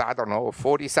capita, I don't know,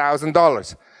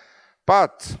 $40,000.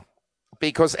 But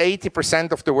because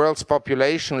 80% of the world's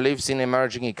population lives in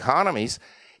emerging economies,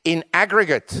 in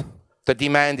aggregate, the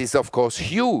demand is of course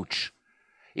huge.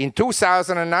 In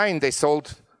 2009, they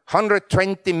sold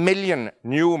 120 million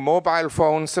new mobile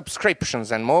phone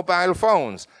subscriptions and mobile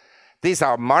phones. These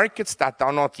are markets that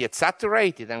are not yet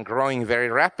saturated and growing very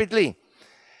rapidly.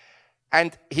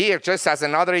 And here, just as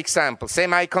another example,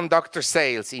 semiconductor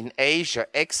sales in Asia,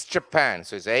 ex-Japan,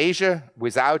 so it's Asia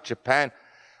without Japan,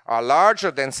 are larger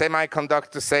than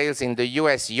semiconductor sales in the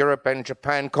US, Europe, and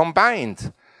Japan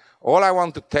combined. All I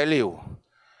want to tell you,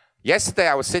 yesterday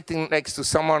I was sitting next to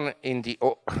someone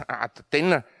at the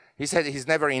dinner. He said he's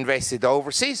never invested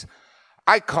overseas.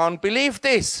 I can't believe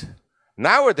this.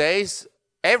 Nowadays,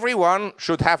 everyone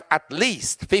should have at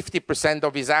least 50%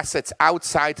 of his assets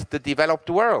outside the developed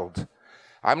world.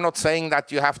 I'm not saying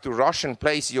that you have to rush and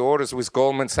place your orders with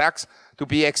Goldman Sachs to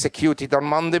be executed on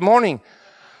Monday morning.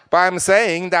 But I'm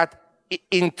saying that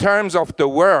in terms of the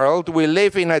world, we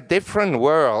live in a different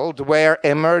world where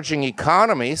emerging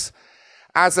economies,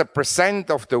 as a percent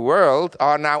of the world,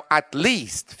 are now at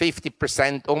least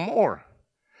 50% or more.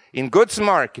 In goods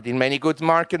market, in many goods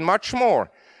market, much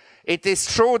more. It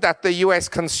is true that the US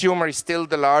consumer is still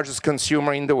the largest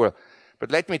consumer in the world. But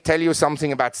let me tell you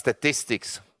something about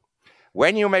statistics.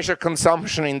 When you measure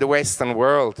consumption in the Western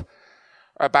world,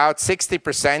 about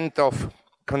 60% of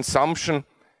consumption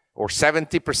or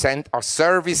 70% are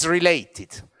service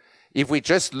related. If we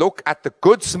just look at the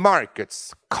goods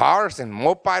markets, cars and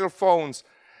mobile phones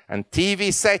and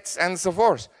TV sets and so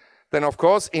forth, then of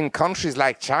course in countries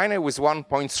like China with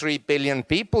 1.3 billion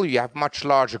people, you have much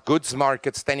larger goods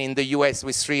markets than in the US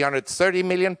with 330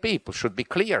 million people, should be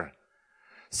clear.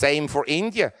 Same for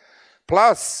India.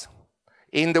 Plus,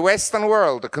 in the Western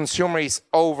world, the consumer is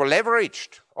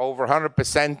over-leveraged, over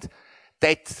 100%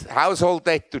 debt, household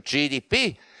debt to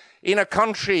GDP. In a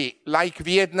country like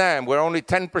Vietnam, where only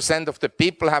 10% of the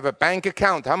people have a bank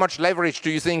account, how much leverage do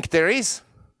you think there is?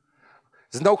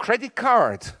 There's no credit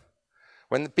card.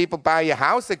 When the people buy a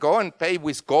house, they go and pay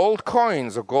with gold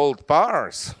coins or gold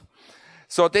bars.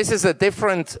 So this is a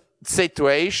different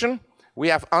situation. We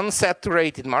have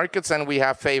unsaturated markets and we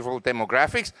have favorable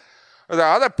demographics. The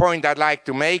other point I'd like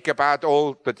to make about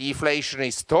all the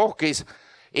deflationist talk is,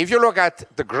 if you look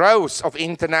at the growth of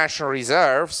international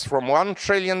reserves from $1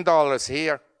 trillion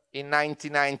here in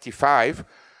 1995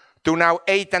 to now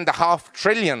 $8.5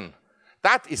 trillion,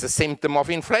 that is a symptom of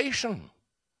inflation.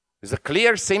 It's a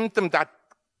clear symptom that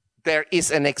there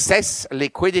is an excess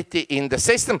liquidity in the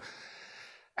system.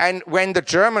 And when the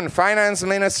German finance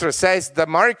minister says the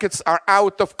markets are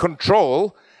out of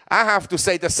control, I have to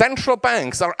say the central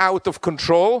banks are out of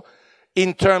control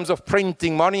in terms of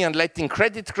printing money and letting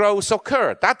credit growth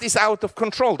occur. That is out of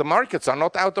control. The markets are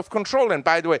not out of control. And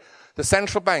by the way, the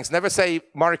central banks never say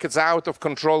markets are out of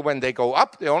control when they go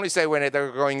up. They only say when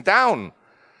they're going down.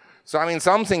 So, I mean,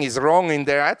 something is wrong in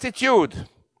their attitude.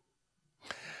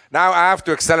 Now I have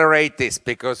to accelerate this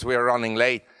because we're running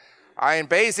late.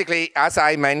 Basically, as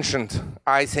I mentioned,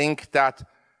 I think that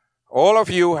all of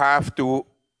you have to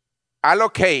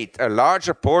allocate a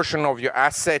larger portion of your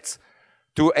assets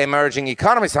to emerging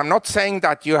economies. I'm not saying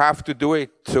that you have to do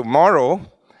it tomorrow,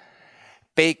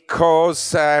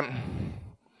 because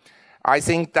I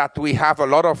think that we have a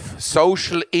lot of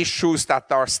social issues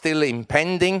that are still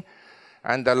impending,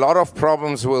 and a lot of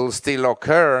problems will still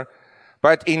occur.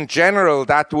 But in general,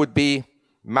 that would be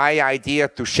my idea,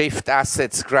 to shift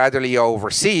assets gradually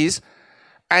overseas,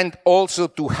 and also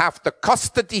to have the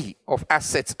custody of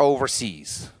assets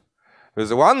overseas.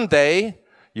 Because one day,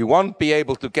 you won't be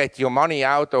able to get your money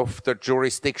out of the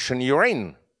jurisdiction you're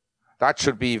in. That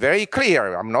should be very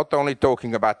clear. I'm not only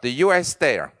talking about the US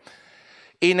there.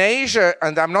 In Asia,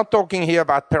 and I'm not talking here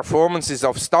about performances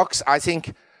of stocks, I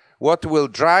think what will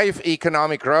drive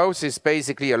economic growth is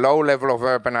basically a low level of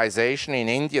urbanization. In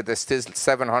India, there's still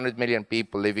 700 million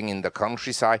people living in the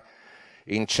countryside.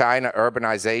 In China,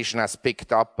 urbanization has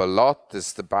picked up a lot.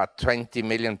 There's about 20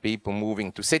 million people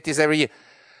moving to cities every year.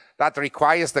 That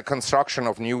requires the construction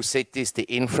of new cities, the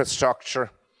infrastructure,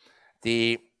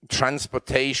 the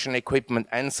transportation equipment,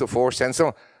 and so forth, and so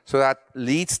on. So that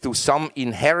leads to some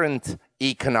inherent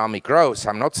economic growth.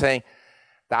 I'm not saying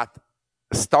that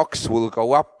stocks will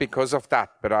go up because of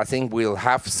that, but I think we'll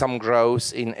have some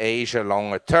growth in Asia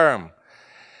longer term.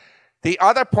 The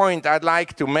other point I'd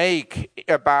like to make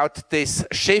about this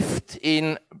shift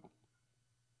in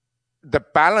the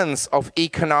balance of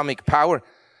economic power,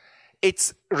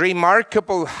 it's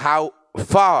remarkable how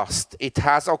fast it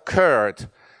has occurred.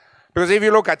 Because if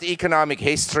you look at economic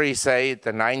history, say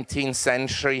the 19th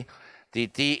century, the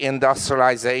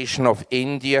deindustrialization of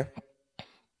India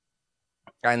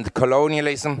and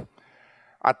colonialism,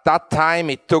 at that time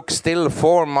it took still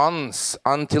 4 months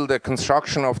until the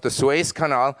construction of the Suez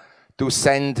Canal to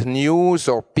send news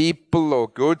or people or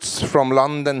goods from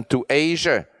London to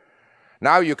Asia.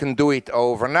 Now you can do it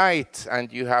overnight,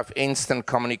 and you have instant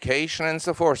communication and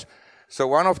so forth. So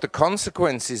one of the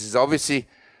consequences is obviously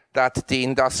that the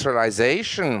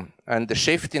industrialization and the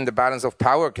shift in the balance of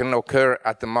power can occur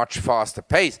at a much faster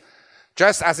pace.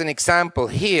 Just as an example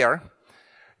here,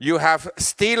 you have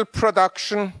steel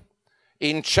production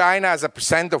in China as a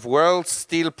percent of world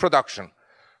steel production,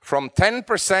 from 10%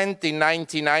 in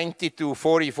 1990 to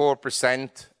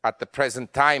 44% at the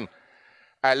present time.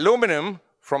 Aluminum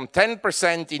from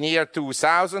 10% in year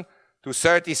 2000 to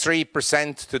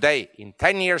 33% today, in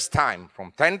 10 years' time,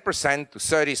 from 10% to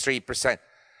 33%.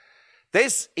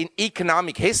 This in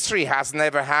economic history has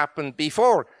never happened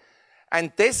before.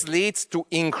 And this leads to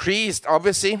increased,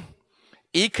 obviously,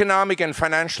 economic and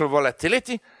financial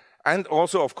volatility, and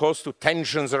also, of course, to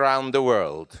tensions around the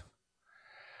world.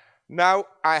 Now,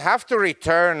 I have to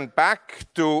return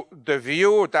back to the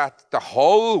view that the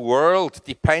whole world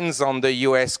depends on the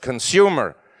US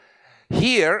consumer.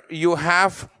 Here you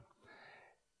have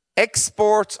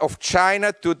exports of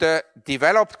China to the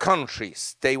developed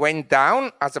countries. They went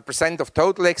down as a percent of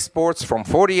total exports from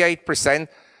 48%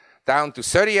 down to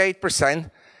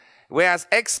 38%, whereas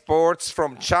exports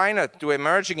from China to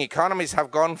emerging economies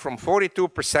have gone from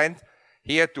 42%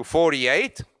 here to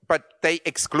 48%, but they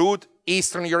exclude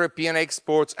Eastern European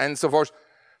exports and so forth.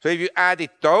 So if you added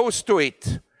those to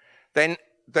it, then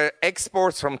the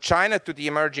exports from China to the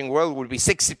emerging world would be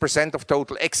 60% of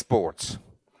total exports.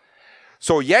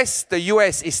 So yes, the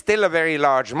US is still a very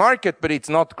large market, but it's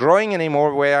not growing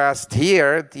anymore, whereas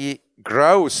here the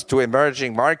growth to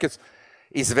emerging markets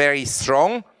is very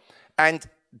strong. And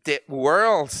the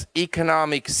world's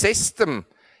economic system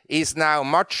is now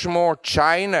much more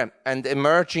China and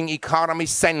emerging economy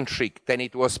centric than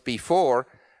it was before,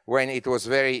 when it was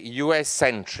very US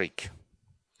centric.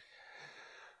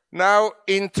 Now,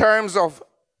 in terms of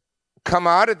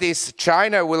commodities,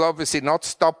 China will obviously not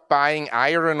stop buying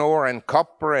iron ore and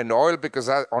copper and oil, because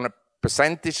on a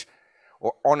percentage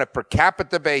or on a per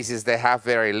capita basis, they have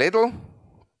very little.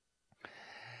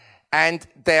 And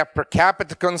their per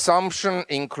capita consumption,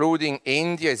 including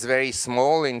India, is very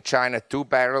small. In China, 2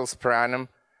 barrels per annum.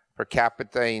 Per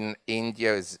capita in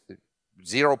India is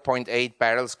 0.8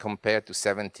 barrels compared to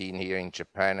 17 here in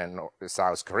Japan and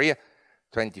South Korea,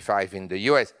 25 in the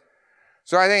US.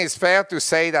 So I think it's fair to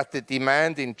say that the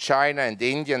demand in China and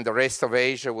India and the rest of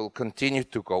Asia will continue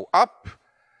to go up.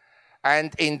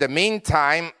 And in the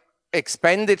meantime,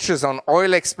 expenditures on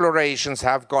oil explorations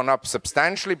have gone up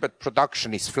substantially, but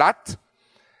production is flat.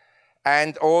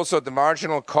 And also the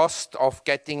marginal cost of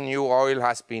getting new oil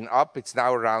has been up. It's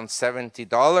now around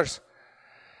 $70.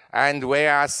 And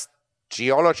whereas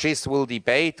geologists will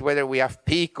debate whether we have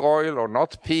peak oil or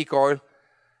not peak oil,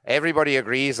 everybody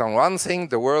agrees on one thing: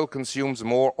 the world consumes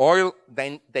more oil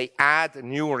than they add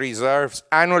new reserves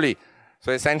annually.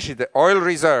 So essentially the oil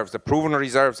reserves, the proven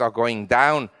reserves, are going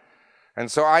down. And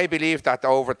so I believe that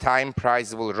over time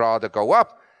prices will rather go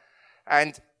up.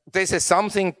 And this is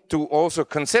something to also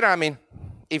consider. I mean,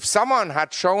 if someone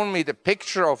had shown me the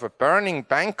picture of a burning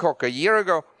Bangkok a year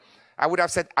ago, I would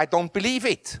have said, I don't believe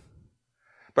it.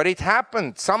 But it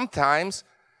happened. Sometimes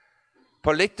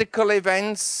political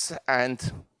events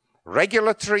and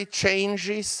regulatory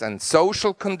changes and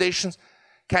social conditions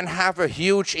can have a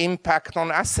huge impact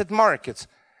on asset markets.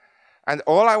 And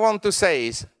all I want to say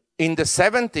is, in the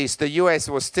 70s, the US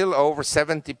was still over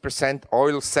 70%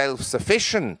 oil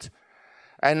self-sufficient.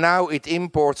 And now it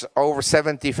imports over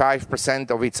 75%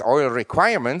 of its oil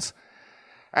requirements.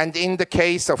 And in the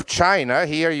case of China,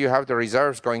 here you have the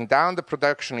reserves going down, the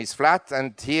production is flat,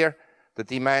 and here the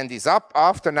demand is up.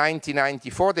 After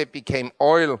 1994, they became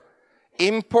oil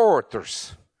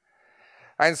importers.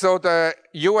 And so the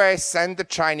US and the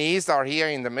Chinese are here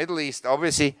in the Middle East,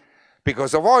 obviously,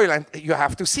 because of oil. And you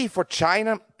have to see, for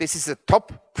China, this is a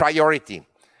top priority.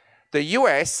 The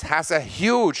US has a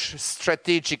huge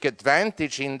strategic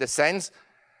advantage in the sense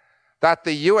that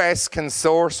the US can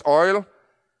source oil.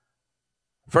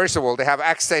 First of all, they have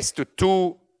access to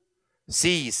two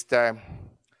seas, the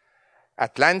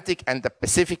Atlantic and the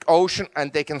Pacific Ocean,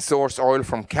 and they can source oil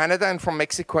from Canada and from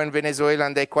Mexico and Venezuela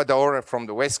and Ecuador, from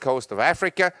the west coast of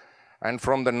Africa and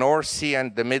from the North Sea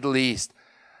and the Middle East.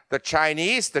 The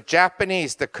Chinese, the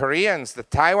Japanese, the Koreans, the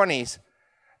Taiwanese,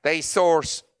 they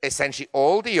source essentially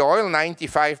all the oil,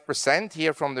 95%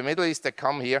 here from the Middle East. They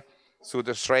come here through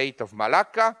the Strait of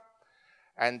Malacca,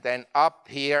 and then up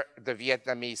here the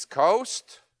Vietnamese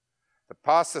coast,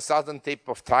 past the southern tip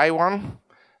of Taiwan,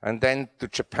 and then to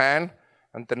Japan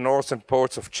and the northern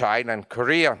ports of China and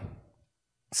Korea.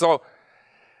 So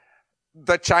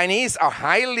the Chinese are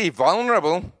highly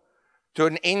vulnerable to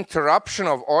an interruption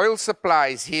of oil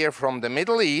supplies here from the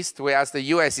Middle East, whereas the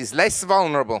US is less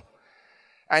vulnerable.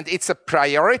 And it's a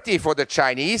priority for the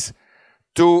Chinese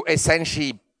to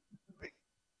essentially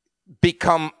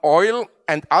become oil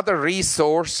and other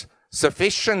resource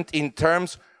sufficient in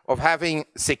terms of having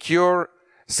secure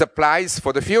supplies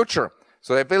for the future.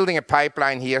 So they're building a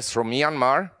pipeline here through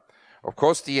Myanmar. Of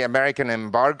course, the American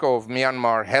embargo of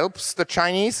Myanmar helps the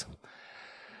Chinese.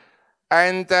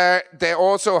 And they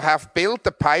also have built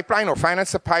a pipeline or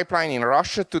financed a pipeline in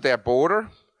Russia to their border.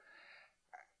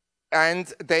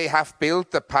 And they have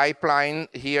built a pipeline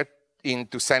here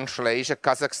into Central Asia,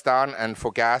 Kazakhstan, and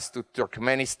for gas to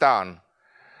Turkmenistan.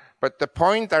 But the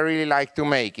point I really like to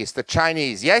make is the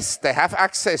Chinese, yes, they have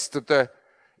access to the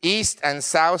East and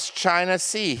South China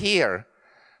Sea here,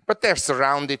 but they're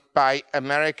surrounded by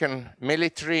American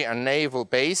military and naval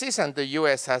bases, and the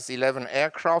US has 11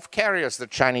 aircraft carriers. The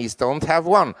Chinese don't have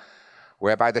one,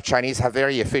 whereby the Chinese have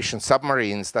very efficient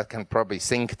submarines that can probably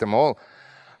sink them all.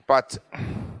 But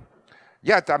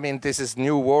yeah, I mean, this is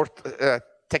new war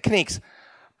techniques.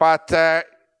 But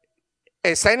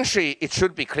essentially, it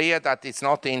should be clear that it's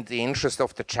not in the interest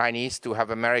of the Chinese to have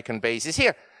American bases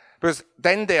here, because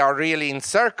then they are really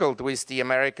encircled with the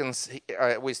Americans,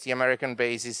 with the American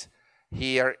bases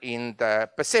here in the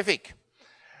Pacific.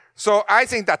 So I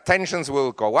think that tensions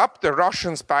will go up. The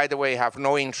Russians, by the way, have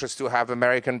no interest to have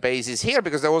American bases here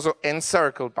because they're also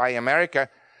encircled by America.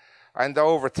 And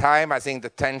over time, I think the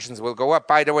tensions will go up.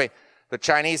 By the way, the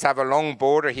Chinese have a long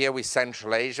border here with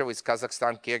Central Asia, with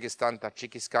Kazakhstan, Kyrgyzstan,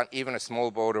 Tajikistan, even a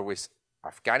small border with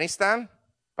Afghanistan,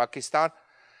 Pakistan.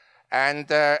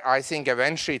 And I think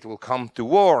eventually it will come to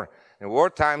war. In war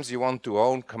times, you want to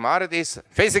own commodities,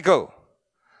 physical.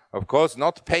 Of course,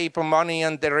 not paper money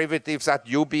and derivatives at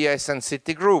UBS and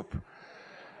Citigroup.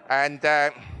 And,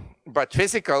 but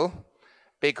physical,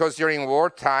 because during war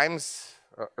times,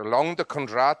 along the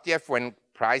Kondratiev, when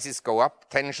prices go up,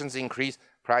 tensions increase,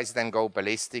 prices then go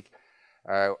ballistic.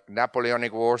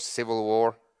 Napoleonic Wars, Civil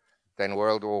War, then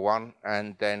World War I,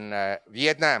 and then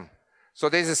Vietnam. So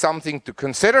this is something to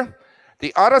consider.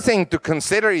 The other thing to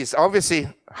consider is obviously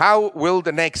how will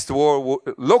the next war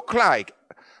look like?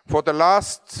 For the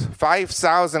last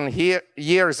 5,000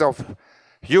 years of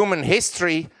human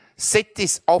history,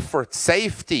 cities offered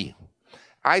safety.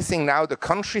 I think now the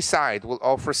countryside will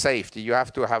offer safety. You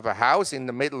have to have a house in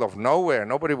the middle of nowhere.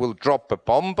 Nobody will drop a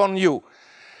bomb on you.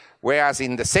 Whereas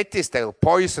in the cities, they'll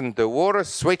poison the water,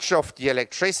 switch off the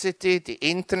electricity, the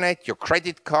internet, your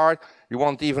credit card. You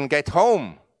won't even get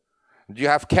home. You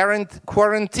have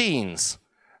quarantines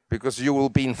because you will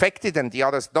be infected and the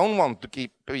others don't want to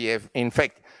be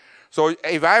infected. So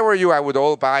if I were you, I would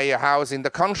all buy a house in the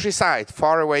countryside,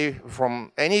 far away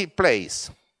from any place.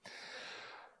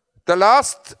 The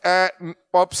last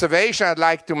observation I'd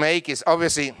like to make is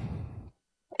obviously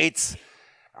it's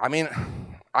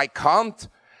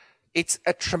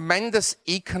a tremendous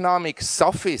economic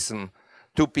sophism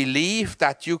to believe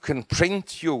that you can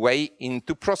print your way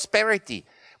into prosperity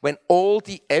when all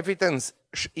the evidence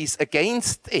is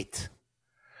against it.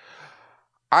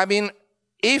 I mean,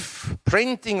 if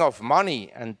printing of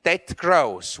money and debt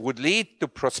growth would lead to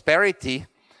prosperity,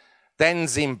 then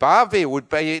Zimbabwe would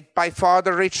be by far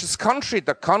the richest country.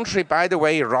 The country, by the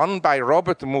way, run by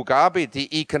Robert Mugabe,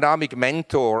 the economic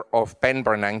mentor of Ben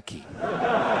Bernanke.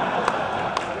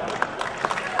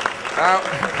 Now,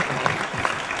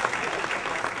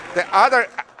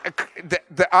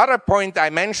 the other point I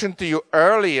mentioned to you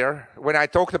earlier when I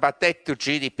talked about debt to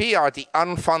GDP are the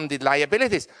unfunded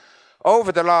liabilities.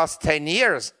 Over the last 10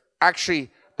 years, actually,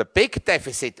 the big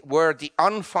deficit were the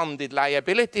unfunded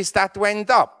liabilities that went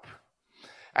up.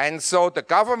 And so the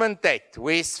government debt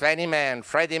with Fannie Mae and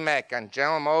Freddie Mac and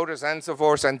General Motors and so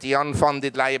forth and the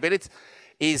unfunded liabilities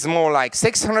is more like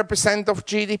 600% of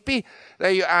GDP.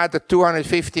 Then you add the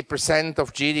 250%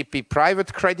 of GDP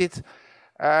private credit,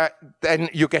 then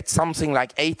you get something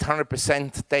like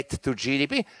 800% debt to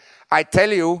GDP. I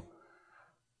tell you,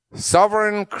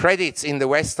 sovereign credits in the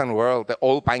Western world, they're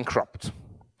all bankrupt.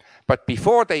 But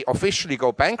before they officially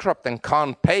go bankrupt and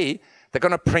can't pay, they're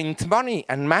going to print money,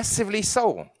 and massively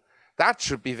so. That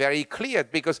should be very clear,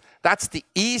 because that's the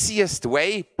easiest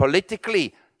way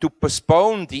politically to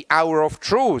postpone the hour of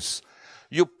truth.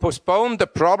 You postpone the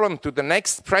problem to the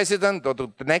next president or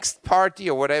to the next party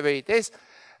or whatever it is,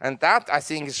 and that, I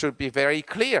think, should be very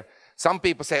clear. Some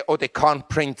people say, oh, they can't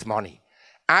print money.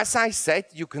 As I said,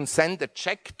 you can send a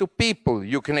check to people.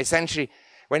 You can essentially,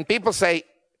 when people say,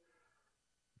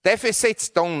 deficits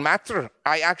don't matter,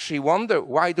 I actually wonder,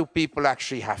 why do people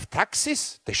actually have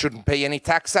taxes? They shouldn't pay any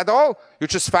tax at all. You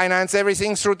just finance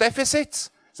everything through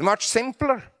deficits. It's much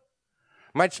simpler.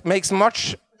 Makes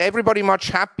everybody much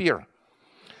happier.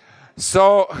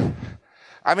 So,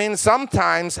 I mean,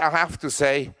 sometimes I have to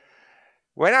say,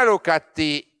 when I look at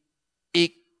the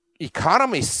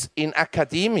economists in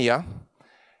academia,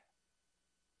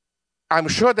 I'm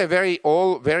sure they're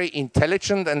all very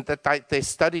intelligent and that they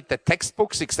studied the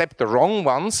textbooks except the wrong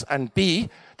ones, and B,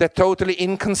 they're totally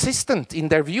inconsistent in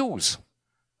their views.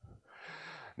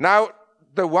 Now,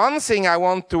 the one thing I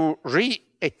want to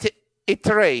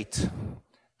reiterate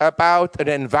about an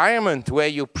environment where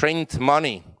you print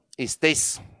money is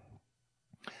this.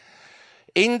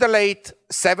 In the late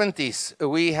 70s,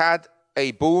 we had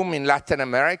a boom in Latin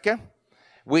America,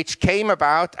 which came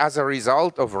about as a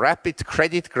result of rapid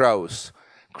credit growth.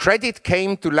 Credit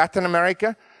came to Latin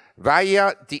America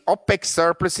via the OPEC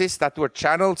surpluses that were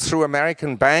channeled through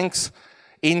American banks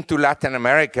into Latin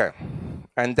America.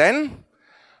 And then,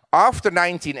 after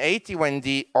 1980, when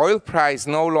the oil price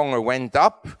no longer went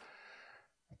up,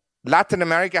 Latin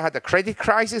America had a credit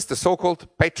crisis, the so-called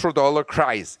petrodollar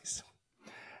crisis.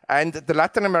 And the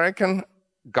Latin American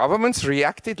governments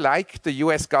reacted like the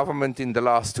US government in the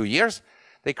last 2 years.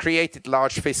 They created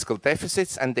large fiscal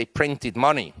deficits and they printed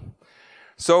money.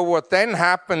 So what then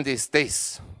happened is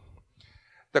this.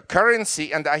 The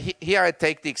currency, and here I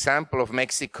take the example of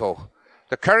Mexico.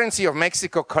 The currency of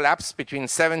Mexico collapsed between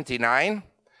 79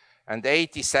 and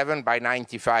 87 by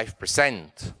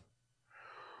 95%.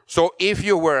 So if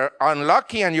you were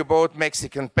unlucky and you bought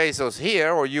Mexican pesos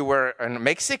here, or you were a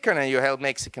Mexican and you held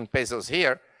Mexican pesos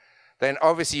here, then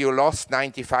obviously you lost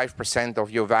 95%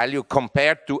 of your value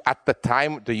compared to at the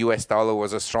time the US dollar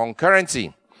was a strong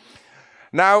currency.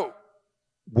 Now,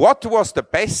 what was the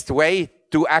best way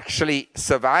to actually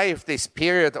survive this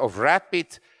period of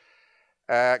rapid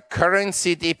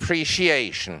currency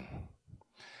depreciation?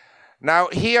 Now,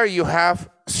 here you have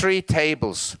 3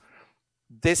 tables.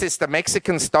 This is the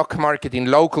Mexican stock market in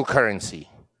local currency.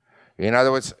 In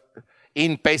other words,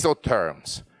 in peso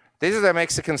terms. This is the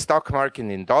Mexican stock market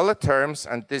in dollar terms,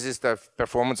 and this is the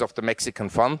performance of the Mexican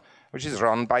fund, which is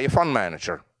run by a fund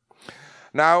manager.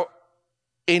 Now,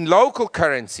 in local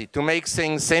currency, to make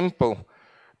things simple,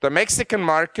 the Mexican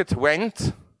market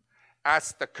went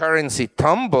as the currency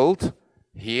tumbled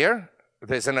here.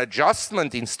 There's an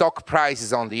adjustment in stock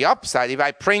prices on the upside. If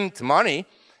I print money,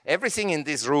 everything in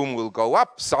this room will go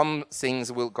up. Some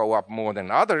things will go up more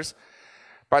than others.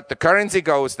 But the currency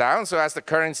goes down. So as the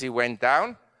currency went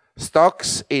down,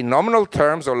 stocks in nominal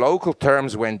terms or local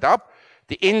terms went up.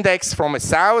 The index from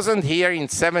 1,000 here in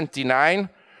 79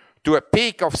 to a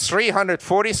peak of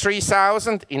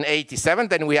 343,000 in 87.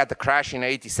 Then we had the crash in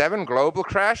 87, global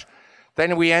crash.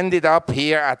 Then we ended up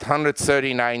here at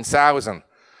 139,000.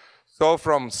 So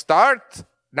from start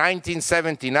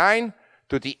 1979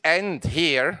 to the end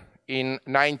here in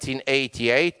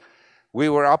 1988, we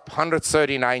were up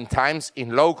 139 times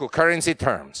in local currency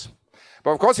terms.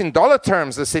 But of course, in dollar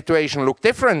terms, the situation looked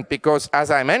different because,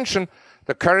 as I mentioned,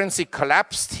 the currency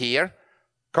collapsed here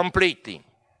completely.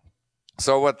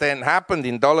 So what then happened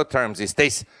in dollar terms is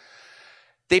this.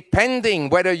 Depending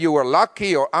whether you were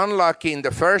lucky or unlucky in the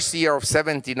first year of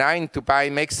 79 to buy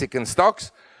Mexican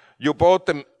stocks, you bought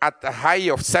them at the high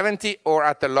of 70 or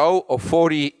at the low of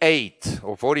 48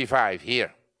 or 45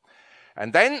 here.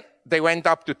 And then they went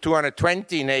up to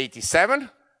 220 in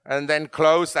 87 and then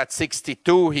closed at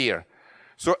 62 here.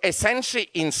 So essentially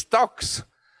in stocks,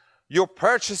 your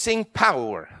purchasing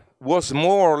power was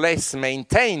more or less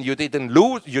maintained. You didn't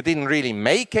lose, you didn't really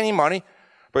make any money,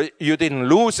 but you didn't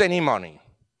lose any money.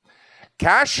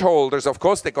 Cash holders, of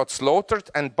course, they got slaughtered,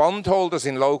 and bond holders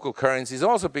in local currencies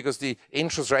also, because the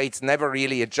interest rates never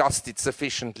really adjusted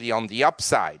sufficiently on the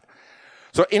upside.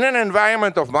 So in an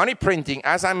environment of money printing,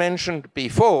 as I mentioned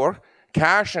before,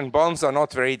 cash and bonds are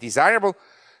not very desirable.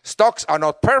 Stocks are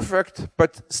not perfect,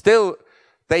 but still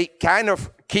they kind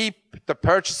of keep the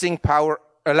purchasing power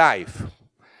alive.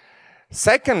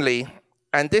 Secondly,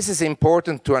 and this is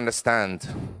important to understand,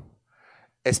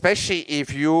 especially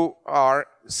if you are,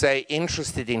 say,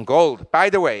 interested in gold. By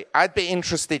the way, I'd be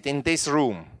interested in this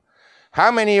room.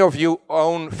 How many of you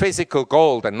own physical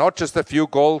gold and not just a few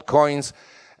gold coins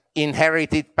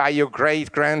inherited by your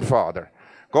great-grandfather?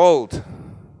 Gold.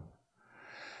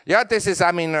 Yeah, this is,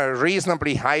 I mean, a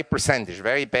reasonably high percentage,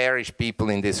 very bearish people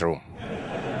in this room.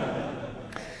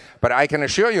 But I can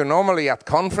assure you, normally at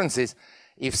conferences,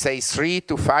 if, say, 3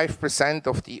 to 5%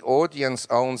 of the audience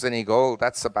owns any gold,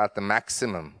 that's about the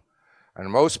maximum.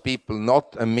 And most people,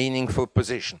 not a meaningful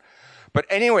position. But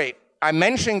anyway, I'm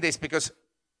mentioning this because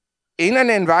in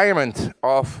an environment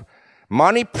of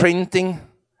money printing,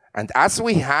 and as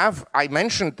we have, I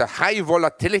mentioned the high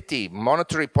volatility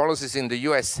monetary policies in the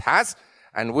US has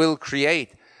and will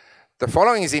create, the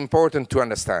following is important to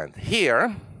understand.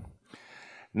 Here,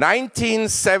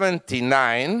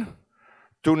 1979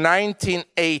 to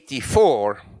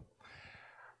 1984,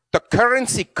 the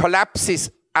currency collapses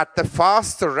at a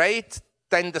faster rate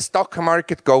than the stock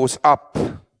market goes up.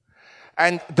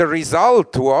 And the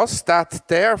result was that,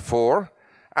 therefore,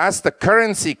 as the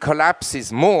currency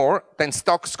collapses more, then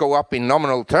stocks go up in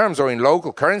nominal terms or in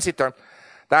local currency terms,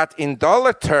 that in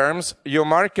dollar terms, your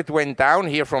market went down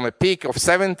here from a peak of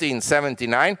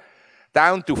 1779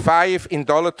 down to 5 in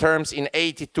dollar terms in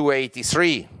 82,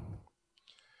 83.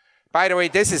 By the way,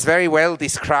 this is very well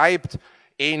described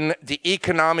in the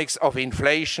Economics of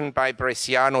Inflation by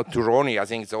Bresciano Turoni. I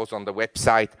think it's also on the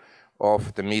website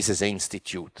of the Mises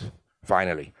Institute,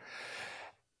 finally.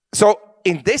 So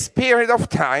in this period of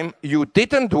time, you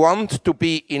didn't want to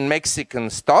be in Mexican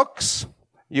stocks.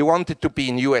 You wanted to be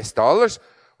in US dollars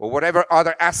or whatever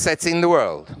other assets in the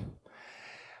world.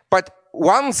 But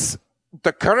once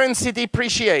the currency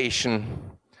depreciation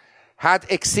had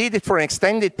exceeded for an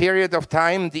extended period of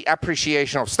time the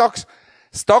appreciation of stocks,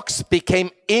 stocks became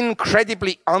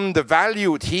incredibly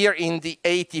undervalued here in the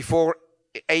 84,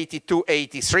 82,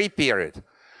 83 period.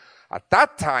 At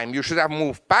that time, you should have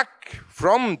moved back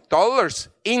from dollars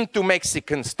into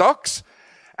Mexican stocks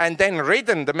and then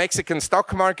ridden the Mexican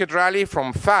stock market rally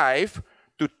from 5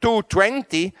 to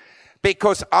 220,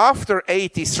 because after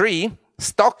 83,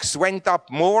 stocks went up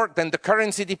more than the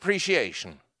currency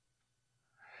depreciation.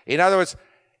 In other words,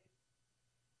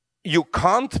 you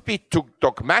can't be too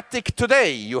dogmatic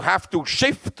today. You have to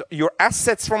shift your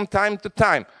assets from time to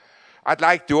time. I'd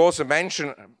like to also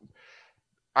mention,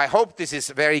 I hope this is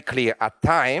very clear, at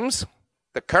times,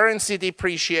 the currency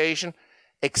depreciation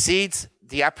exceeds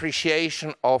the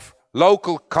appreciation of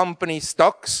local company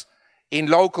stocks in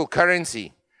local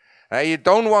currency. You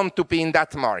don't want to be in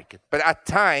that market. But at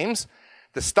times,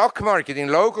 the stock market in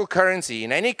local currency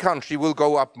in any country will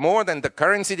go up more than the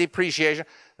currency depreciation,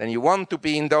 then you want to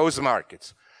be in those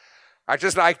markets. I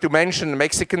just like to mention the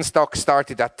Mexican stock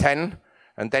started at 10,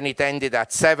 and then it ended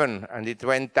at 7, and it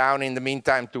went down in the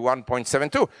meantime to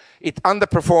 1.72. It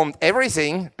underperformed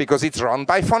everything because it's run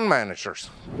by fund managers.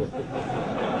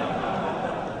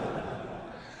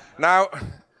 Now,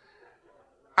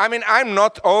 I mean, I'm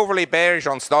not overly bearish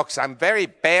on stocks. I'm very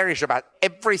bearish about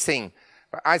everything.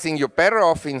 I think you're better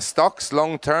off in stocks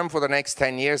long term for the next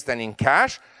 10 years than in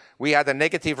cash. We had a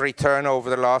negative return over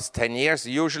the last 10 years.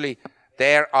 Usually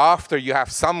thereafter you have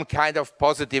some kind of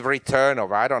positive return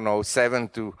of, I don't know, 7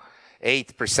 to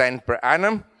 8% per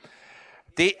annum.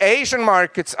 The Asian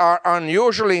markets are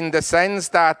unusual in the sense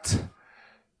that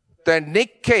the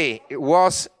Nikkei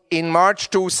was in March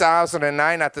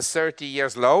 2009 at the 30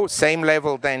 years low, same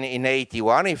level than in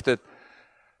 81. If the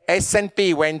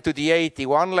S&P went to the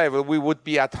 81 level, we would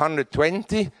be at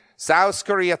 120. South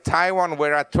Korea, Taiwan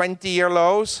were at 20-year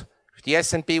lows. If the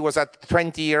S&P was at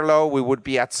 20-year low, we would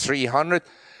be at 300.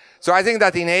 So I think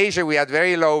that in Asia, we had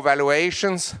very low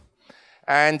valuations.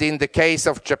 And in the case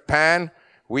of Japan,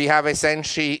 we have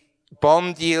essentially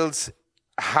bond yields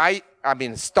high,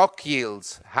 stock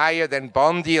yields higher than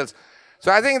bond yields.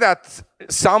 So I think that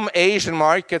some Asian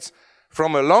markets,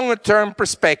 from a longer-term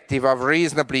perspective, are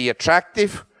reasonably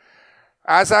attractive.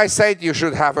 As I said, you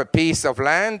should have a piece of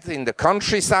land in the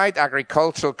countryside.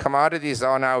 Agricultural commodities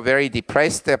are now very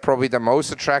depressed. They're probably the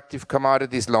most attractive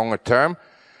commodities longer term.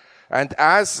 And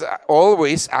as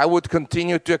always, I would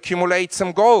continue to accumulate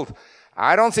some gold.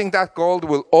 I don't think that gold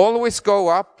will always go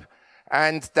up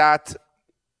and that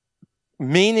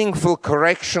meaningful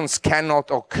corrections cannot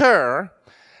occur,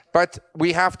 but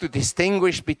we have to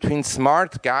distinguish between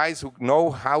smart guys who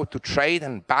know how to trade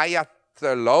and buy at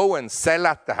the low and sell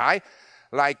at the high,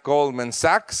 like Goldman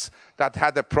Sachs, that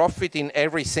had a profit in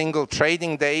every single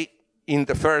trading day in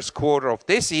the first quarter of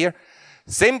this year.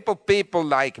 Simple people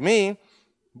like me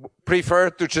prefer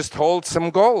to just hold some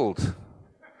gold.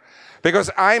 Because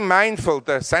I'm mindful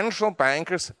the central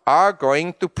bankers are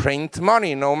going to print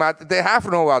money, no matter, they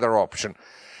have no other option.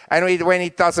 And when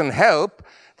it doesn't help,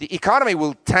 the economy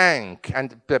will tank.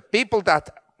 And the people that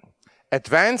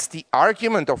advance the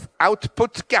argument of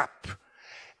output gap,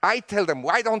 I tell them,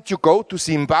 why don't you go to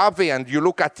Zimbabwe and you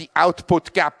look at the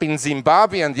output gap in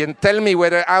Zimbabwe and you tell me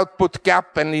whether output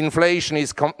gap and inflation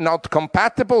is not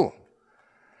compatible?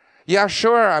 Yeah,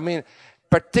 sure. I mean,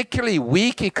 particularly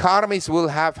weak economies will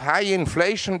have high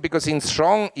inflation because in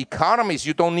strong economies,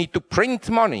 you don't need to print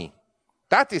money.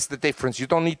 That is the difference. You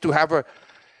don't need to have a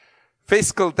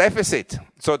fiscal deficit.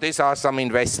 So these are some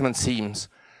investment themes.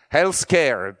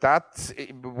 Healthcare, that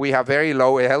we have very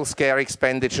low healthcare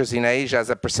expenditures in Asia as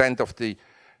a percent of the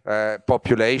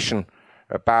population,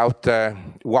 about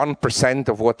 1%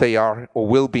 of what they are or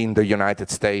will be in the United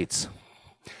States.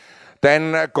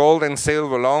 Then gold and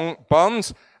silver long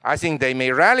bonds, I think they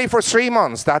may rally for 3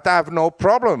 months, that I have no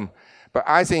problem. But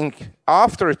I think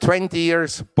after a 20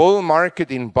 years bull market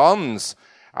in bonds,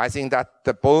 I think that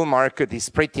the bull market is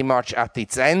pretty much at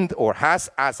its end, or has,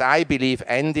 as I believe,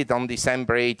 ended on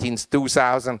December 18th,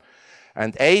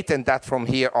 2008, and that from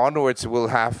here onwards will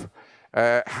have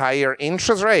higher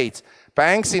interest rates.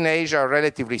 Banks in Asia are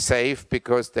relatively safe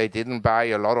because they didn't buy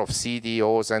a lot of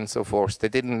CDOs and so forth. They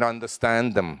didn't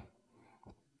understand them.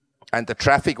 And the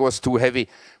traffic was too heavy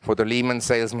for the Lehman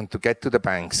salesman to get to the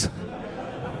banks.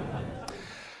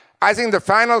 I think the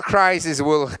final crisis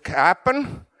will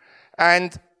happen.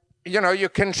 And, you know, you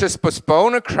can just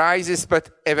postpone a crisis, but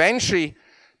eventually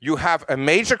you have a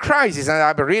major crisis. And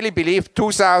I really believe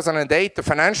 2008, the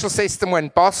financial system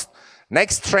went bust.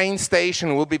 Next train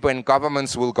station will be when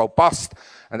governments will go bust.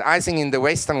 And I think in the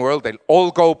Western world, they'll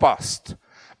all go bust.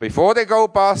 Before they go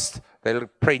bust, they'll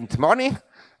print money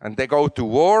and they go to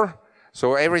war.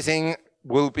 So everything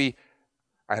will be,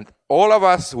 and all of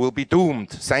us will be doomed.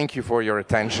 Thank you for your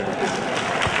attention.